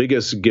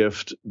biggest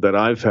gift that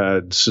I've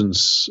had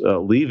since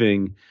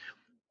leaving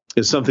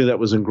is something that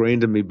was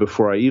ingrained in me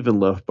before I even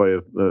left by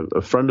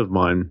a friend of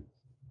mine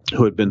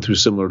who had been through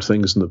similar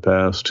things in the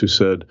past, who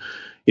said,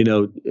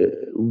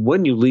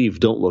 when you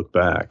leave, don't look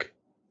back.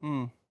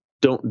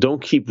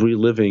 Don't keep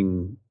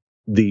reliving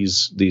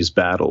these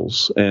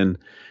battles. And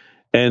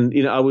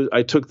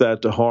I took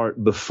that to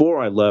heart.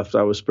 Before I left,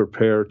 I was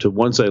prepared to,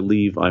 once I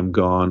leave, I'm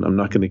gone. I'm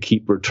not going to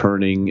keep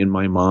returning in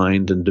my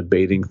mind and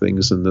debating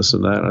things and this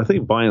and that. And I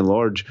think by and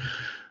large,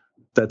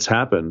 that's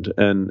happened.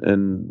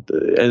 And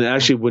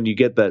actually, when you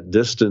get that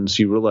distance,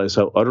 you realize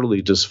how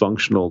utterly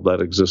dysfunctional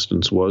that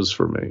existence was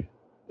for me,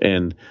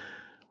 and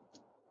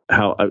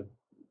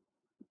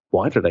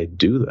why did I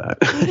do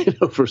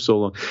that for so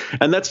long?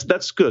 And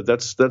that's good.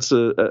 That's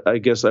I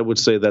guess I would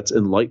say that's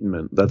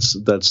enlightenment.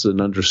 That's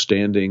an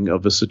understanding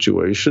of a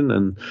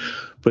situation,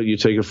 but you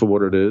take it for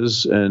what it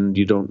is, and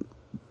you don't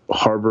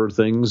harbor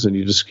things, and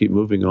you just keep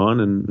moving on,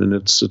 and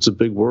it's a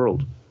big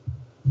world.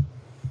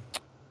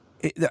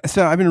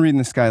 So I've been reading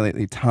this guy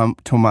lately,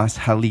 Tomáš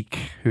Halík,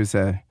 who's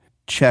a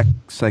Czech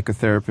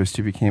psychotherapist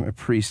who became a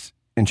priest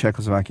in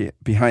Czechoslovakia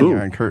behind the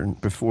Iron Curtain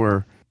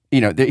before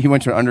he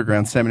went to an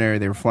underground seminary.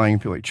 They were flying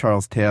people like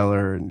Charles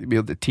Taylor and be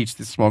able to teach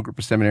this small group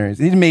of seminaries.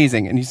 He's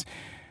amazing. And he's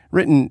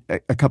written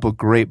a couple of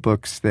great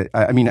books that,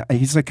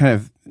 he's like kind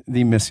of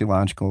the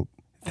missiological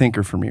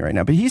thinker for me right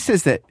now. But he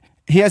says that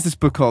he has this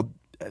book called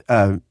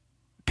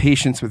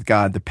Patience with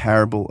God, the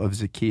Parable of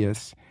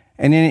Zacchaeus.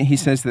 And in it, he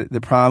says that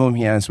the problem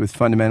he has with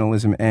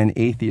fundamentalism and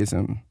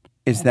atheism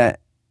is that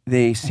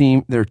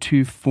they're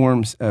two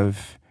forms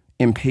of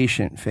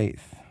impatient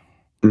faith.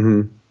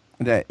 Mm-hmm.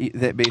 That you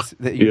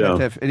have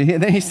to have. And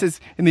then he says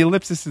in the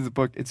ellipsis of the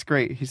book, it's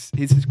great. He's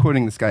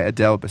quoting this guy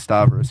Adel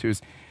Bastavros,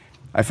 who's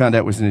I found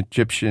out was an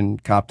Egyptian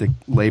Coptic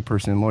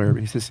layperson and lawyer.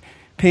 But he says,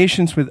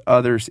 patience with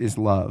others is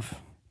love.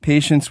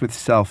 Patience with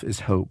self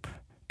is hope.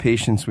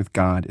 Patience with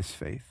God is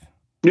faith.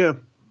 Yeah,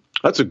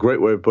 that's a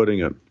great way of putting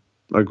it.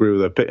 I agree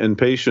with that. And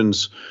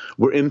patience,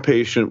 we're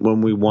impatient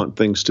when we want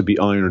things to be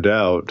ironed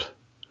out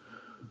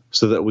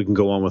so that we can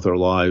go on with our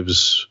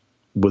lives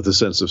with a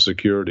sense of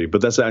security.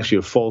 But that's actually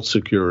a false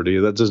security.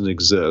 That doesn't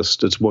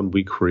exist. It's one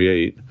we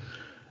create.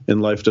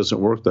 And life doesn't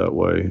work that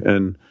way.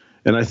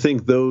 And I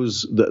think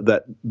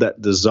that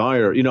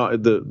desire,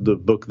 the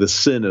book, The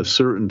Sin of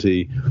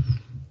Certainty,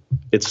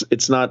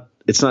 it's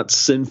not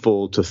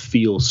sinful to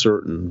feel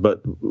certain.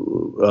 But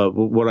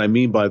what I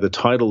mean by the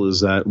title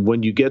is that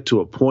when you get to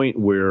a point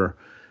where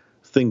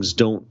things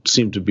don't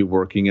seem to be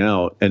working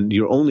out and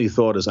your only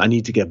thought is, I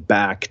need to get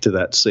back to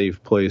that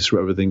safe place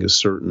where everything is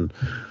certain,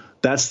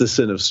 that's the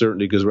sin of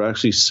certainty, because we're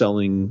actually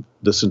selling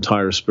this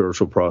entire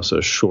spiritual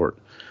process short.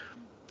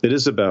 It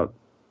is about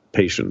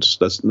patience.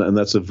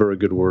 That's a very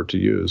good word to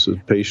use.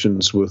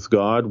 Patience with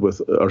God, with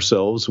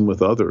ourselves, and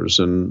with others.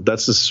 And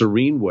that's a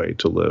serene way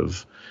to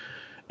live,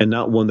 and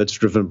not one that's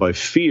driven by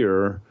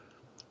fear,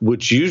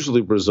 which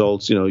usually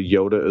results,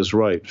 Yoda is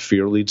right.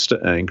 Fear leads to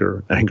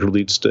anger. Anger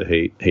leads to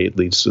hate. Hate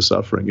leads to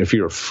suffering. If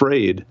you're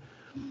afraid,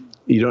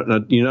 you're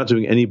not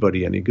doing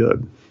anybody any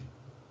good.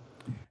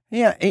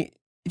 Yeah.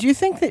 Do you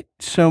think that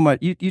so much,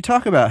 you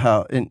talk about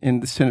how in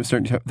the Sin of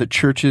Certainty, the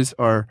churches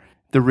are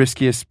the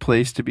riskiest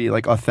place to be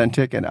like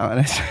authentic and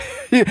honest.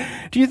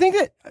 Do you think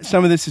that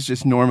some of this is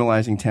just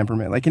normalizing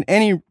temperament? Like in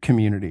any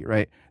community,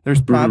 right?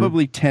 There's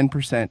probably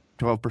 10%,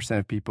 12%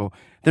 of people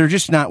that are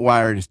just not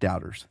wired as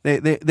doubters. They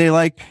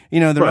like,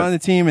 they're right on the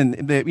team and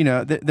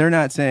they're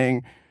not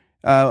saying,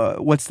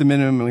 what's the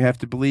minimum we have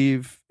to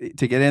believe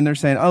to get in? They're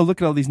saying, oh,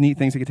 look at all these neat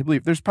things I get to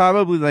believe. There's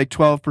probably like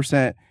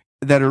 12%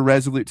 that are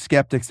resolute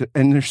skeptics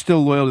and they're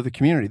still loyal to the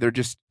community. They're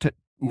just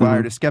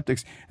wired as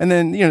skeptics. And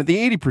then,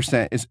 the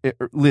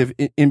 80% live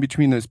in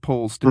between those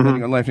poles,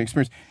 depending on life and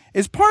experience.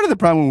 Is part of the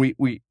problem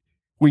we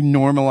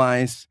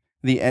normalize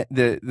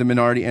the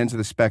minority ends of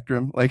the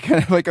spectrum, like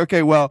kind of like,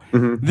 okay, well,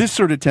 this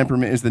sort of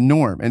temperament is the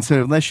norm. And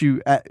so unless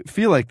you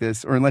feel like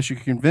this, or unless you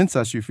can convince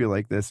us you feel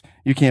like this,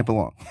 you can't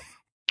belong.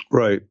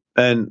 Right.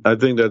 And I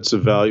think that's a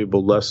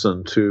valuable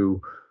lesson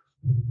to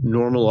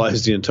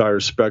normalize the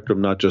entire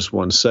spectrum, not just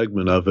one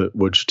segment of it,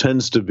 which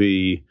tends to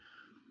be,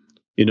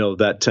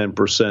 that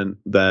 10%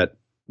 that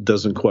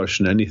doesn't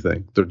question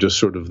anything. They're just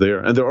sort of there.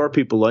 And there are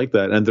people like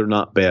that, and they're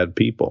not bad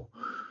people.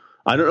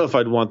 I don't know if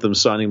I'd want them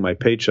signing my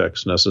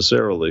paychecks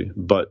necessarily,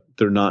 but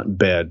they're not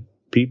bad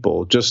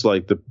people. Just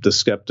like the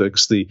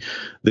skeptics, the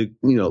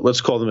let's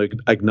call them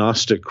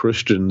agnostic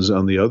Christians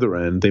on the other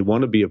end. They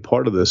want to be a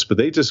part of this, but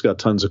they just got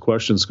tons of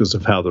questions because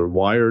of how they're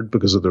wired,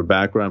 because of their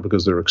background,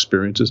 because of their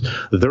experiences.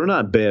 They're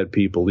not bad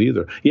people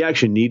either. You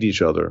actually need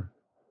each other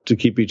to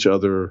keep each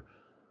other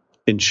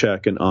in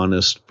check and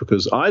honest,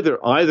 because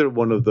either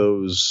one of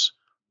those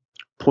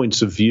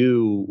points of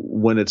view,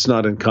 when it's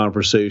not in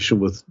conversation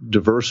with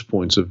diverse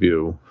points of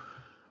view,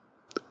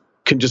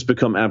 can just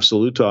become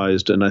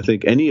absolutized. And I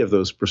think any of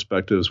those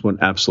perspectives, when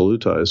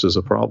absolutized, is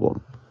a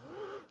problem.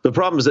 The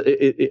problem is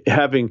that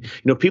having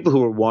people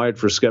who are wired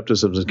for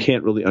skepticism and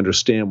can't really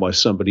understand why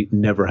somebody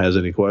never has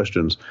any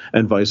questions,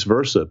 and vice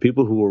versa.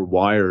 People who are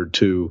wired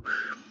to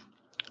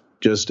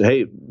just,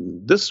 hey,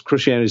 this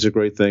Christianity is a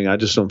great thing, I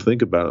just don't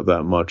think about it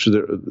that much.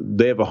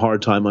 They have a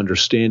hard time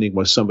understanding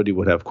why somebody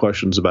would have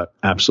questions about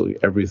absolutely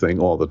everything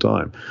all the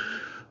time.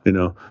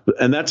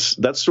 And that's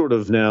sort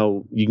of,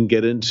 now you can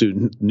get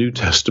into New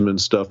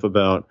Testament stuff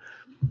about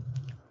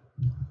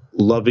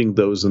loving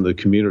those in the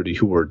community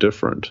who are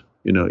different.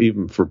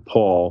 Even for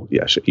Paul,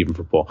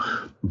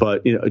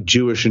 but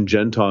Jewish and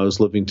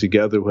Gentiles living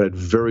together who had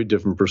very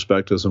different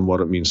perspectives on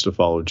what it means to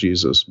follow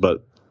Jesus.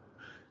 But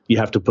you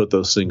have to put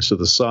those things to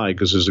the side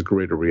because there's a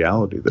greater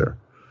reality there.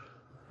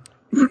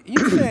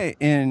 You say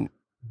in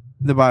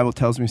The Bible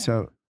Tells Me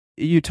So,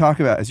 you talk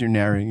about, as you're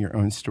narrating your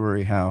own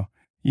story, how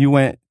you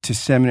went to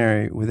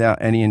seminary without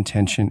any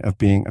intention of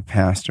being a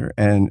pastor,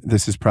 and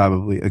this is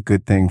probably a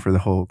good thing for the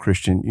whole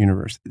Christian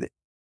universe.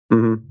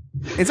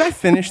 As I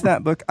finished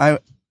that book, I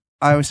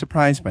was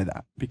surprised by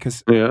that,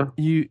 because I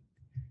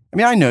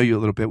know you a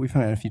little bit. We've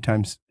hung out a few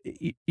times.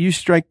 You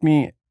strike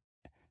me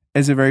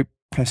as a very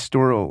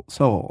pastoral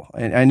soul,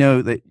 and I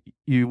know that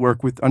you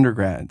work with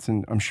undergrads,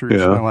 and I'm sure you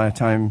spend a lot of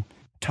time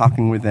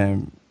talking with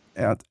them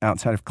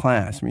outside of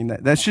class. I mean,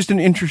 that's just an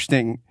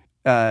interesting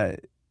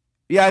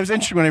Yeah, I was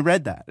interested when I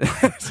read that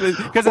because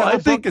the whole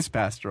book is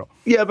pastoral.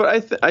 Yeah, but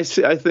I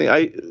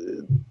think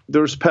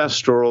there's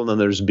pastoral and then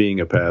there's being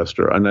a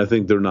pastor, and I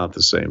think they're not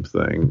the same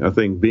thing. I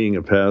think being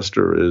a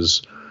pastor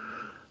is,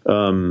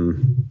 I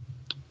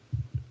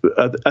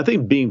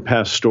think being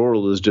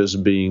pastoral is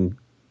just being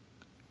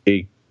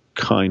a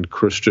kind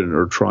Christian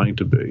or trying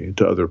to be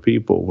to other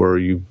people, where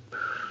you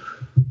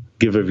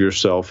give of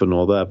yourself and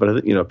all that. But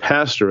I think,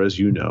 pastor, as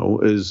you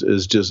know, is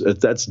just,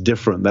 that's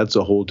different. That's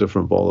a whole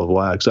different ball of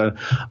wax. I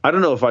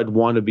don't know if I'd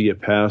want to be a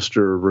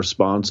pastor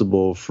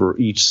responsible for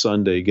each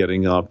Sunday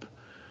getting up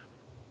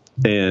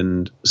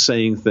and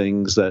saying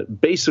things that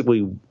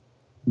basically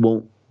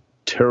won't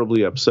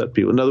terribly upset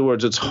people. In other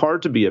words, it's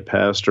hard to be a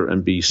pastor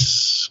and be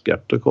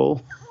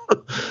skeptical.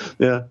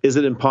 Yeah. Is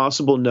it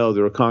impossible? No,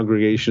 there are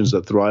congregations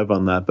that thrive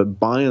on that. But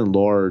by and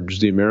large,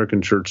 the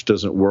American church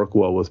doesn't work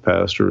well with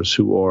pastors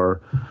who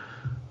are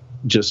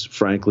just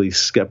frankly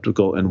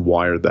skeptical and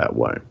wired that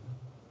way,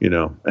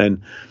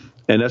 and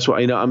that's why,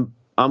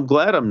 I'm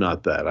glad I'm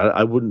not that.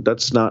 I wouldn't,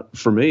 that's not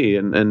for me.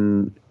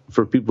 And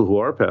for people who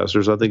are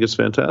pastors, I think it's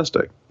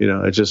fantastic.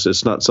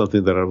 It's not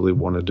something that I really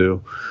want to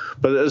do,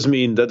 but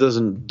that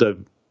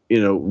doesn't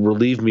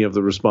relieve me of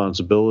the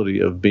responsibility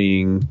of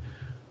being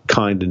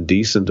kind and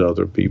decent to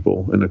other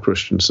people in a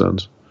Christian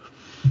sense.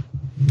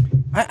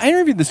 I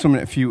interviewed this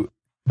woman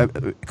a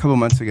couple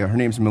months ago. Her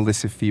name's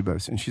Melissa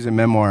Phoebos, and she's a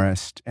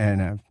memoirist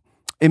and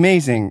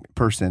amazing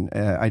person.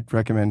 I'd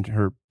recommend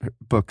her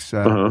books.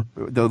 The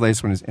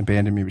latest one is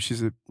Abandon Me, but she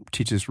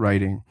teaches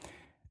writing.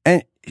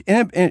 And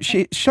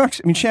she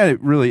shocks. I mean, she had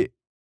a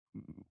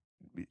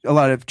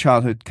lot of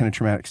childhood kind of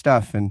traumatic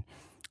stuff,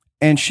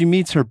 and she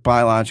meets her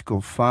biological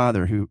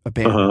father who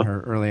abandoned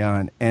her early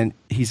on. And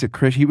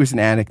he was an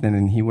addict then,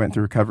 and he went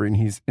through recovery, and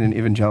he's in an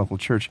evangelical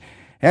church.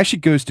 He actually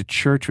goes to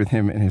church with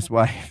him and his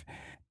wife,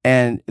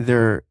 and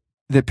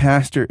the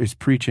pastor is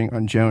preaching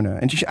on Jonah.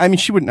 And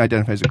she wouldn't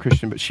identify as a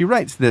Christian, but she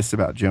writes this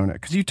about Jonah,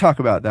 because you talk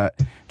about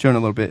that Jonah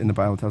a little bit in the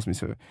Bible, tells me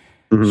so.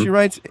 She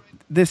writes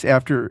this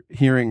after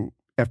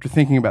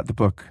thinking about the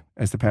book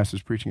as the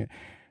pastor's preaching it.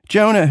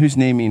 Jonah, whose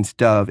name means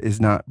dove, is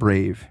not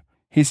brave.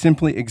 He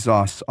simply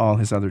exhausts all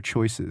his other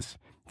choices.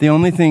 The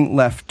only thing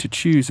left to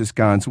choose is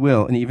God's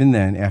will, and even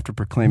then, after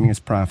proclaiming his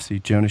prophecy,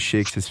 Jonah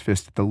shakes his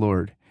fist at the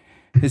Lord.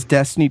 His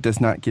destiny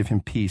does not give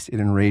him peace, it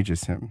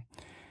enrages him.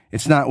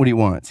 It's not what he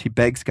wants. He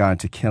begs God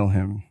to kill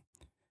him.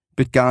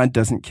 But God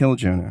doesn't kill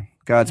Jonah.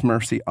 God's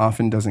mercy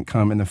often doesn't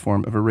come in the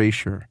form of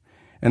erasure.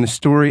 And the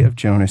story of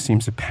Jonah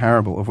seems a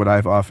parable of what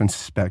I've often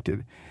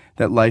suspected,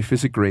 that life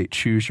is a great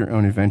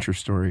choose-your-own-adventure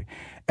story.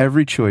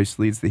 Every choice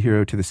leads the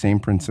hero to the same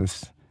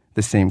princess,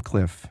 the same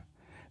cliff.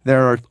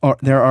 There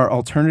are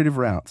alternative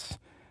routes,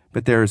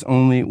 but there is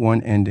only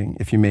one ending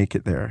if you make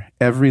it there.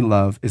 Every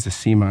love is a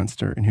sea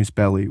monster in whose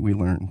belly we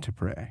learn to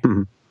pray.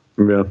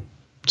 Yeah,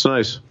 it's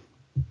nice.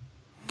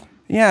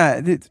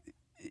 Yeah,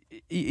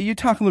 you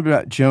talk a little bit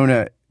about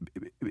Jonah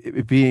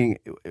being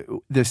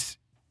this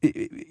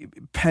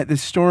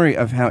story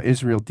of how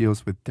Israel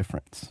deals with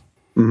difference.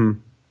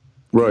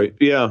 Right.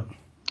 Yeah.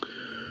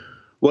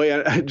 Well,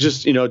 yeah,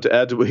 to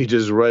add to what he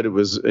just read, it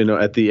was,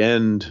 at the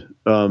end,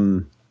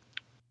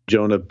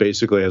 Jonah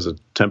basically has a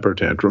temper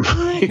tantrum.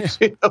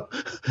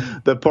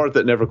 The part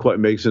that never quite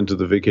makes into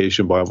the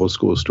Vacation Bible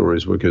School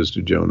stories because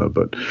to Jonah.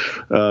 But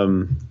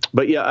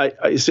yeah,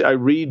 I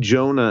read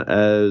Jonah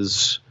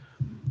as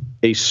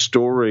a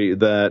story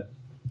that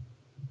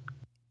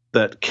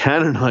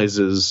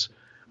canonizes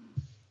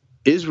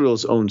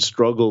Israel's own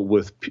struggle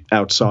with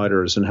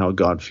outsiders and how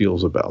God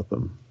feels about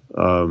them.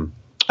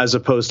 As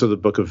opposed to the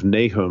book of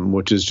Nahum,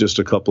 which is just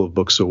a couple of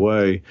books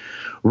away,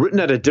 written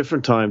at a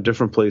different time,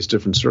 different place,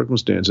 different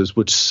circumstances,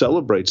 which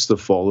celebrates the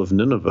fall of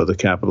Nineveh, the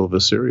capital of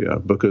Assyria,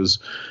 because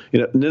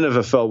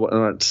Nineveh fell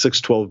around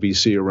 612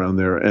 BC around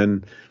there,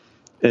 and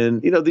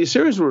the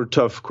Assyrians were a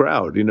tough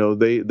crowd.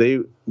 They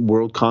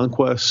world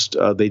conquest.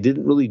 They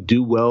didn't really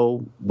do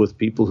well with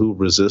people who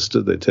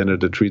resisted. They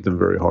tended to treat them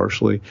very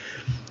harshly.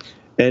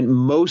 And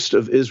most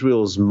of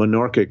Israel's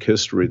monarchic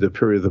history, the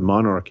period of the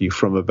monarchy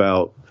from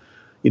about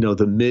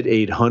the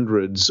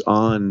mid-800s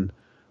on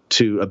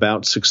to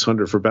about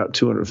 600, for about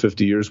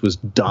 250 years, was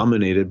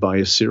dominated by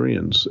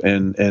Assyrians.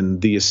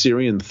 And the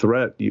Assyrian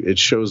threat, it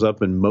shows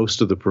up in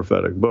most of the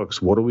prophetic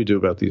books. What do we do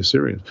about the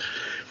Assyrians?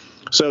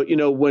 So,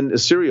 when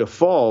Assyria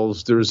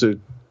falls, there's a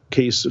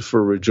case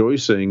for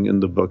rejoicing in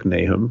the book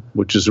Nahum,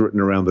 which is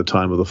written around the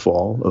time of the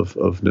fall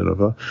of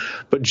Nineveh.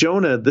 But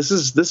Jonah, this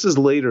is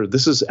later.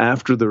 This is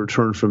after the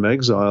return from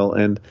exile,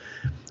 and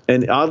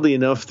oddly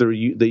enough,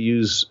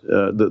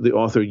 the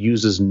author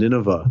uses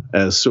Nineveh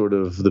as sort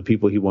of the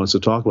people he wants to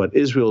talk about,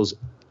 Israel's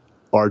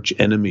arch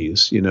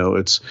enemies.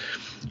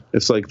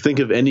 It's like, think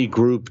of any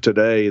group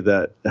today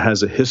that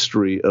has a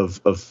history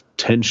of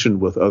tension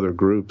with other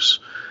groups.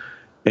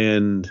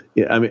 And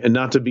and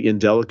not to be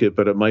indelicate,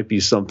 but it might be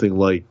something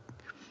like,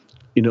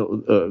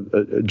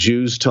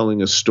 Jews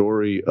telling a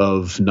story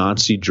of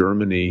Nazi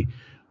Germany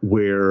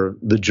where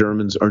the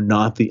Germans are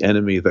not the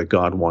enemy that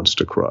God wants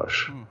to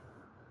crush.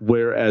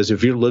 Whereas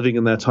if you're living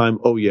in that time,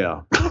 oh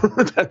yeah,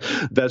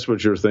 that's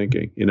what you're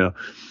thinking,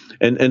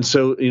 And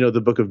so,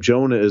 the book of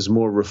Jonah is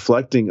more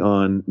reflecting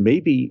on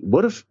maybe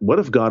what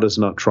if God is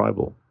not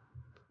tribal?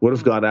 What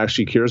if God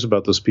actually cares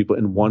about those people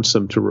and wants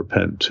them to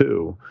repent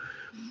too?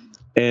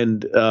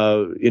 And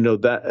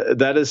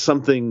that is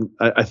something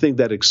I think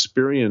that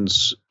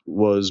experience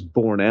was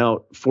borne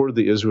out for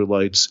the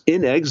Israelites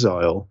in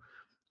exile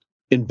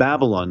in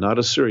Babylon, not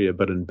Assyria,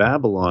 but in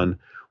Babylon,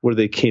 where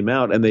they came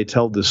out and they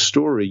tell the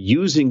story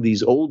using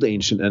these old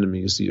ancient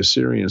enemies, the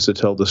Assyrians, to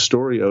tell the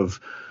story of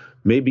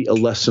maybe a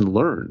lesson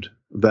learned,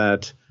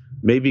 that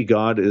maybe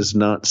God is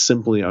not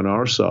simply on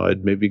our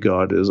side. Maybe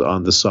God is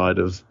on the side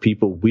of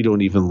people we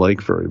don't even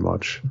like very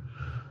much.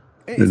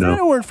 Is that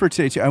a word for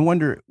today too? I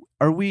wonder,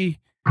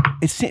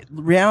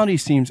 reality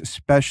seems,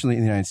 especially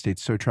in the United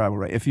States, so tribal,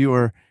 right? If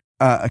you're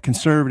a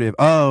conservative,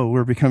 oh,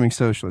 we're becoming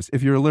socialist.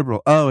 If you're a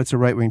liberal, oh, it's a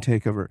right-wing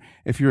takeover.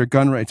 If you're a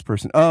gun rights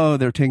person, oh,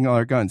 they're taking all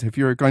our guns. If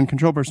you're a gun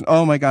control person,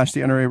 oh my gosh, the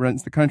NRA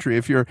runs the country.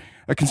 If you're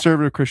a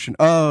conservative Christian,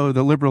 oh,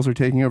 the liberals are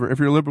taking over. If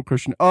you're a liberal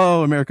Christian,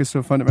 oh, America's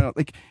so fundamental.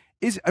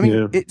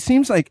 It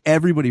seems like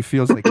everybody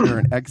feels like they're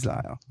in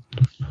exile.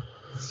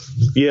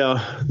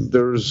 Yeah,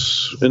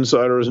 there's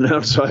insiders and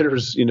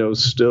outsiders,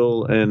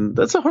 still. And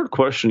that's a hard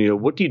question.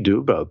 What do you do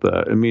about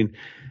that? I mean,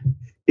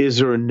 is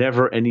there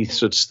never any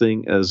such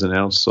thing as an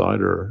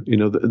outsider?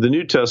 The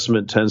New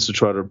Testament tends to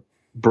try to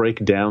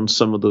break down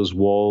some of those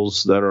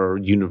walls that are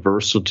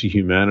universal to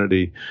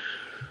humanity.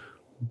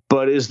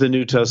 But is the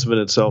New Testament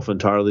itself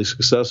entirely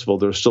successful?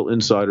 There are still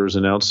insiders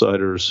and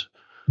outsiders.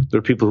 There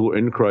are people who are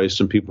in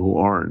Christ and people who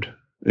aren't,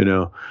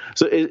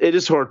 So it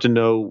is hard to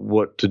know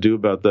what to do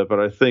about that. But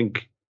I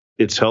think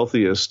it's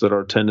healthiest that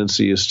our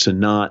tendency is to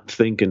not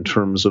think in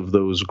terms of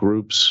those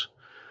groups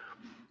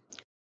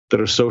that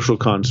are social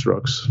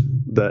constructs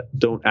that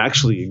don't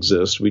actually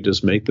exist. We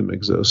just make them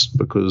exist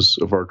because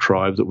of our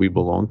tribe that we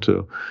belong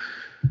to.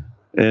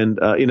 And,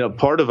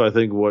 part of, I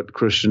think, what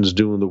Christians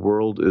do in the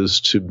world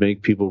is to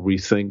make people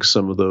rethink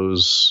some of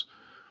those,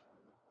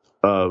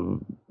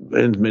 in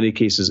many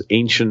cases,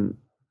 ancient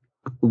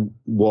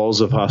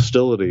walls of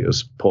hostility,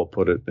 as Paul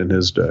put it in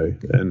his day.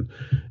 And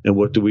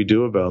what do we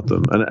do about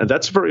them? And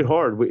that's very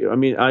hard.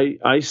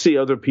 I see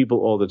other people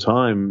all the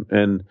time,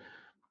 and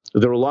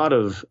there are a lot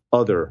of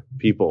other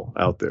people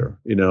out there,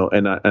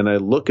 and I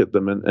look at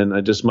them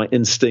and my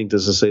instinct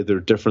is to say they're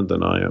different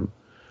than I am.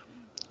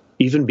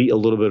 Even be a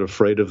little bit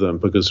afraid of them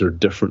because they're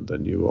different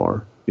than you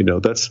are.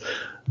 That's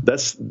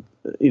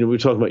we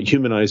talk about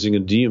humanizing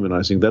and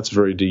dehumanizing. That's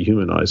very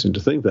dehumanizing to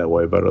think that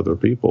way about other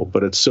people,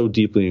 but it's so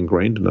deeply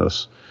ingrained in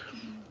us.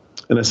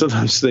 And I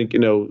sometimes think,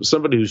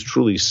 somebody who's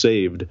truly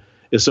saved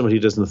is somebody who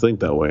doesn't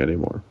think that way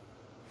anymore.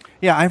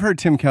 Yeah, I've heard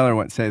Tim Keller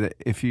once say that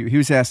he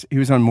was asked, he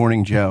was on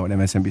Morning Joe at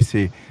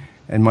MSNBC,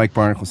 and Mike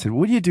Barnacle said,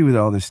 "What do you do with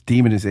all this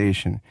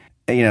demonization?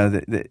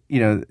 The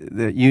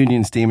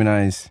unions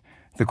demonize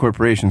the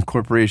corporations.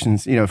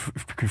 Corporations,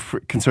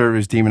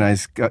 conservatives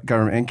demonize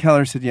government." And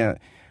Keller said, "Yeah,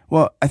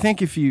 well, I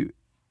think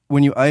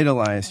when you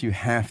idolize, you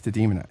have to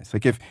demonize.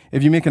 Like if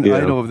you make an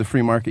idol of the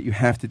free market, you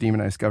have to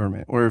demonize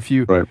government. Or if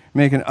you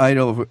make an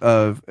idol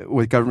of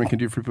what government can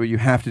do for people, you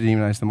have to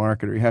demonize the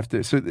market. Or you have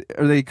to. So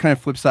are they kind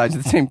of flip sides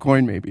of the same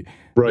coin? Maybe.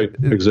 Right.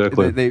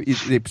 Exactly. They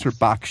sort of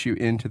box you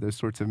into those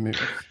sorts of moves.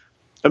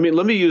 I mean,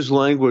 let me use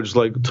language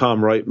like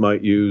Tom Wright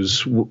might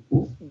use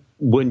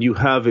when you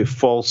have a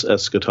false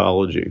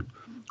eschatology.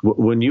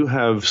 When you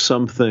have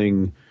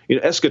something,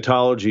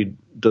 eschatology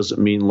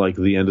doesn't mean like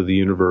the end of the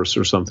universe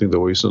or something that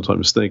we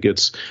sometimes think.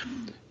 It's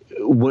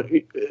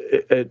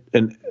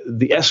and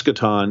the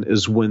eschaton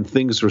is when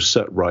things are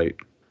set right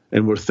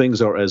and where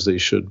things are as they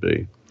should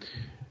be.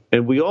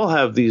 And we all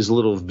have these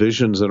little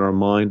visions in our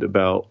mind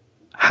about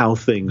how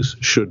things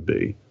should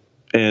be.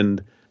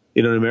 And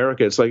in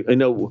America, it's like, I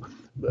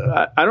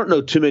don't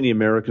know too many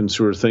Americans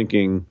who are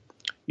thinking,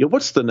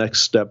 what's the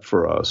next step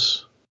for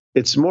us?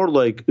 It's more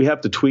like we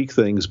have to tweak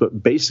things,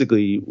 but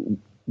basically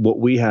what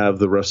we have,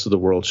 the rest of the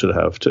world should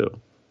have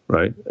too,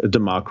 right? A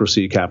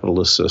democracy,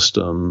 capitalist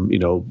system,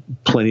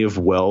 plenty of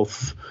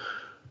wealth.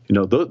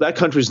 That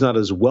country's not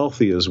as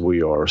wealthy as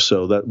we are,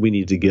 so that we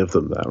need to give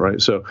them that,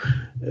 right? So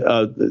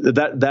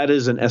that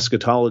is an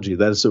eschatology.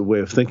 That is a way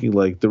of thinking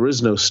like there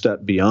is no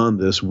step beyond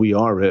this. We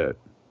are it,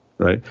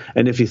 right?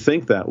 And if you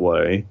think that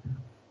way,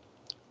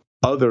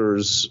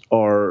 others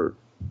are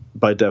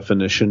by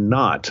definition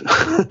not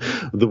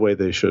the way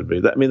they should be.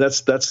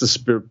 That's the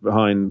spirit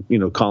behind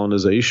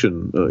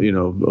colonization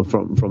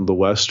from the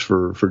West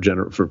for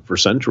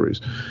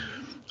centuries.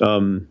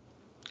 And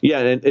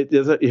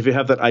if you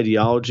have that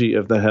ideology,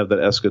 if they have that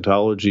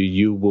eschatology,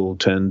 you will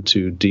tend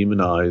to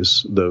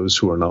demonize those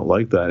who are not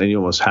like that, and you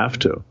almost have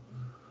to,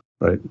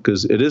 right?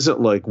 Because it isn't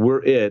like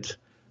we're it,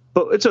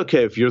 but it's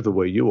okay if you're the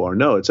way you are.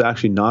 No, it's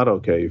actually not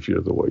okay if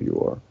you're the way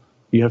you are.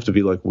 You have to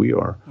be like we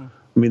are.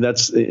 I mean,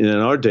 that's in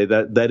our day,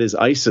 that is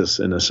ISIS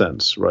in a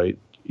sense, right?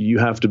 You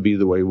have to be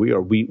the way we are.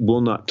 We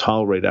will not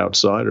tolerate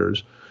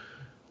outsiders.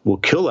 We'll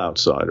kill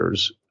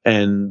outsiders,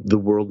 and the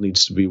world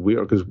needs to be we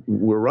are, because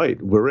we're right.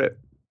 We're it.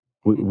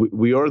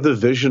 We are the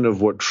vision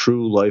of what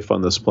true life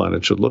on this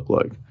planet should look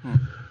like.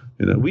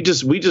 We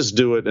just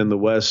do it in the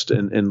West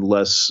in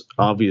less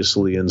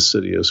obviously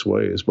insidious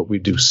ways, but we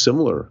do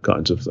similar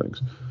kinds of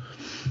things.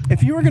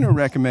 If you were going to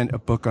recommend a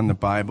book on the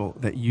Bible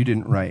that you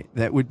didn't write,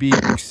 that would be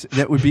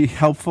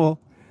helpful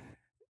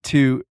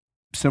to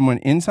someone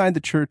inside the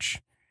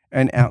church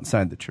and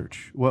outside the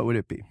church, what would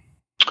it be?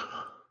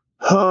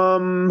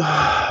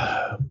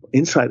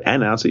 Inside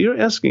and outside. You're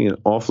asking an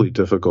awfully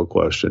difficult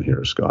question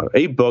here, Scott.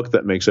 A book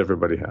that makes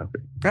everybody happy.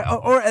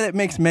 Or that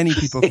makes many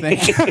people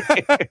think.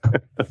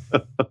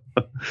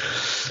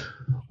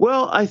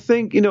 Well, I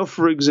think,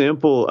 for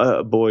example,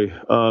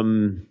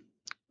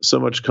 so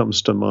much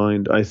comes to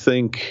mind. I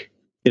think,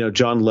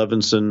 John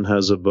Levinson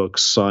has a book,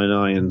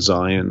 Sinai and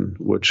Zion,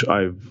 which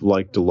I've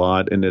liked a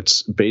lot. And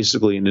it's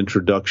basically an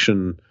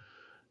introduction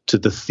to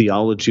the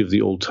theology of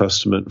the Old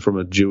Testament from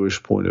a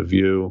Jewish point of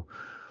view.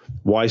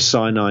 Why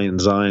Sinai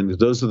and Zion?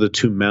 Those are the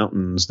two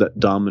mountains that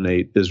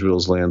dominate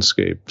Israel's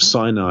landscape.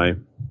 Sinai,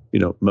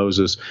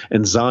 Moses,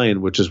 and Zion,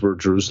 which is where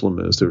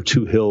Jerusalem is. There are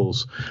two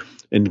hills.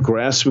 And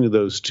grasping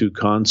those two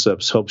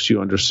concepts helps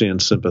you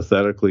understand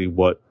sympathetically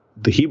what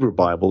the Hebrew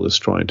Bible is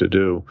trying to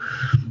do.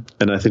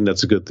 And I think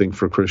that's a good thing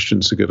for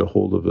Christians to get a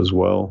hold of as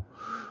well.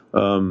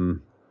 I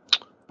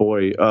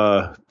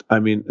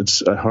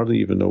hardly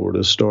even know where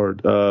to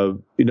start. A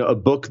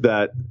book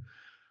that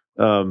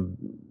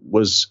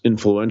was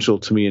influential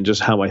to me in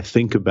just how I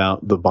think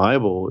about the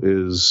Bible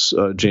is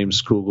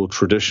James Kugel,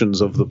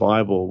 Traditions of the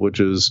Bible, which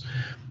is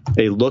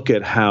a look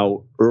at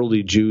how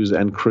early Jews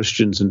and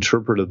Christians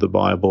interpreted the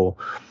Bible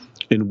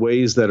in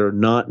ways that are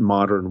not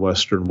modern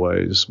Western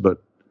ways,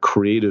 but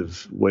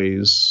creative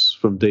ways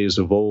from days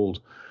of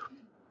old.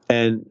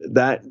 And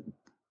that,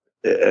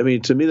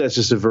 to me, that's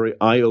just a very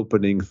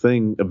eye-opening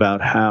thing about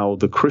how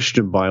the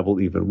Christian Bible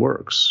even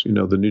works.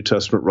 The New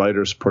Testament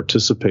writers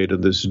participate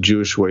in this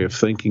Jewish way of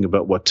thinking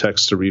about what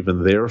texts are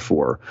even there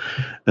for.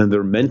 And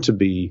they're meant to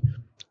be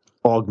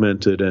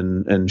augmented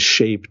and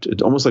shaped.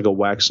 It's almost like a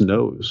wax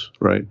nose,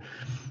 right?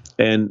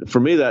 And for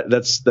me,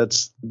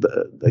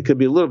 that could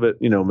be a little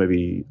bit,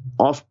 maybe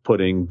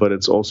off-putting, but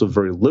it's also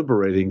very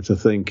liberating to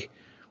think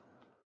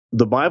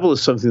the Bible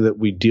is something that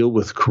we deal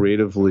with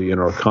creatively in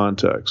our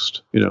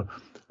context.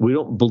 We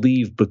don't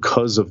believe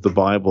because of the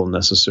Bible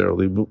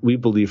necessarily. We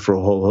believe for a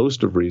whole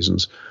host of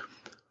reasons.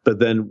 But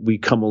then we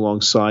come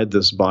alongside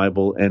this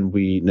Bible and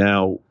we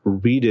now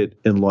read it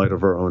in light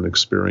of our own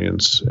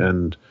experience.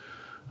 And,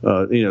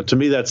 to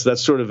me,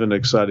 that's sort of an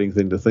exciting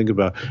thing to think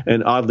about.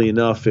 And oddly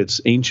enough,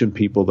 it's ancient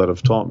people that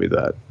have taught me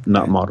that,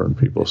 not modern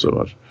people so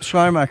much.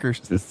 Schleiermacher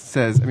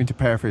says, to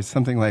paraphrase,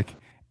 something like,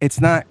 it's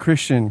not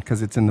Christian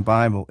because it's in the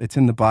Bible. It's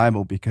in the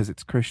Bible because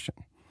it's Christian.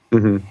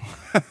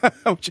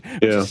 Mm-hmm. which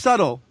is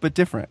subtle but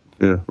different.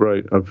 Yeah,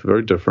 right.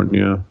 Very different.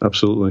 Yeah,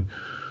 absolutely.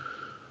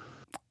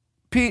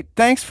 Pete,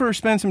 thanks for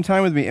spending some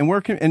time with me. And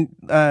where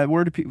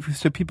do people,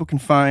 so people can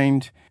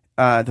find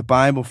the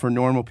Bible for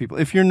normal people?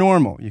 If you're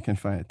normal, you can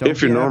find it.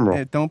 If you're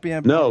normal, don't be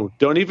abnormal. No,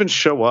 don't even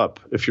show up.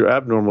 If you're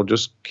abnormal,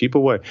 just keep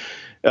away.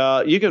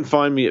 You can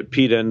find me at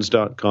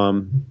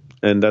PeteEnns.com,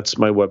 and that's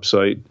my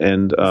website.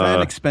 And is that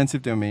an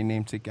expensive domain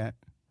name to get?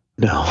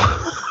 No.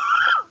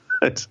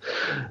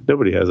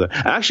 Nobody has that.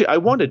 Actually, I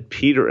wanted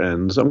Peter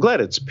Enns. I'm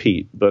glad it's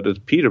Pete, but it's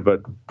Peter.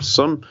 But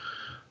some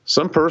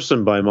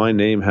person by my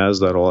name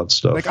has all that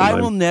stuff. Like I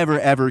will never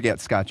ever get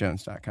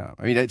ScottJones.com.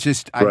 It's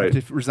just I have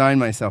to resign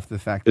myself to the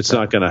fact it's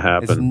not going to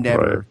happen. It's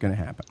never going to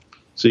happen.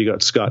 So you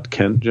got Scott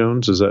Kent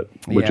Jones. Is that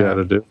what you had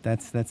to do?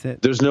 That's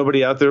it. There's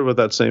nobody out there with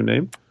that same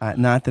name.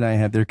 Not that I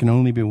have. There can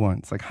only be one.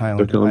 It's like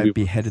Highlander. I've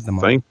beheaded them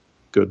all. Thank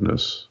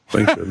goodness.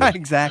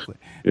 Exactly.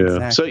 Yeah.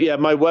 Exactly. So yeah,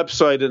 my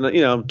website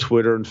and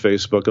Twitter and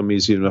Facebook, I'm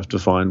easy enough to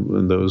find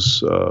in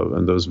those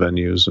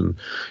venues. And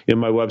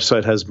my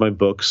website has my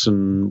books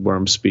and where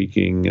I'm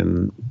speaking,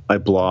 and I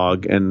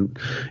blog, and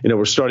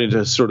we're starting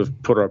to sort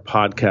of put our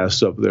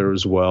podcasts up there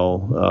as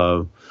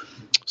well.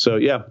 So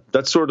yeah,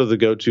 that's sort of the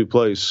go-to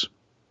place.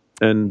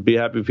 And be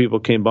happy people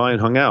came by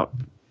and hung out.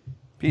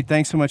 Pete,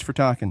 thanks so much for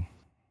talking.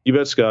 You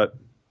bet, Scott.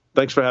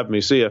 Thanks for having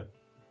me. See ya.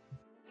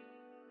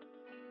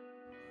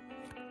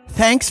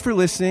 Thanks for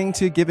listening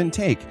to Give and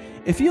Take.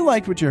 If you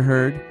liked what you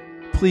heard,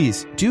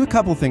 please do a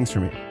couple things for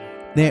me.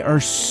 They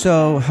are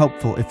so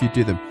helpful if you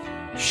do them.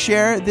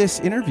 Share this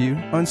interview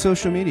on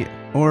social media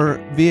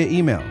or via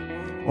email,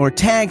 or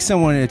tag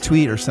someone in a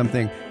tweet or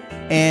something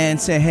and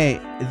say, hey,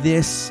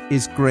 this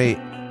is great.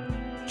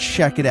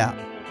 Check it out.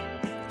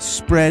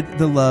 Spread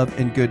the love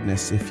and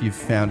goodness if you've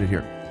found it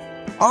here.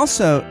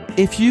 Also,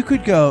 if you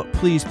could go,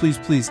 please,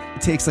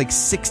 it takes like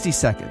 60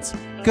 seconds.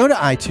 Go to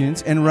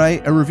iTunes and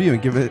write a review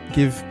and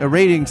give a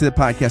rating to the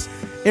podcast.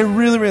 It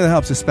really, really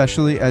helps,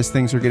 especially as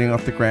things are getting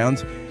off the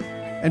ground.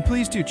 And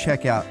please do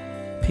check out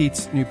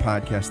Pete's new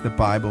podcast, The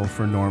Bible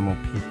for Normal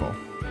People.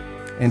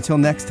 Until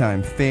next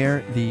time,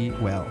 fare thee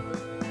well.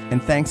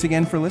 And thanks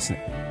again for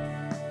listening.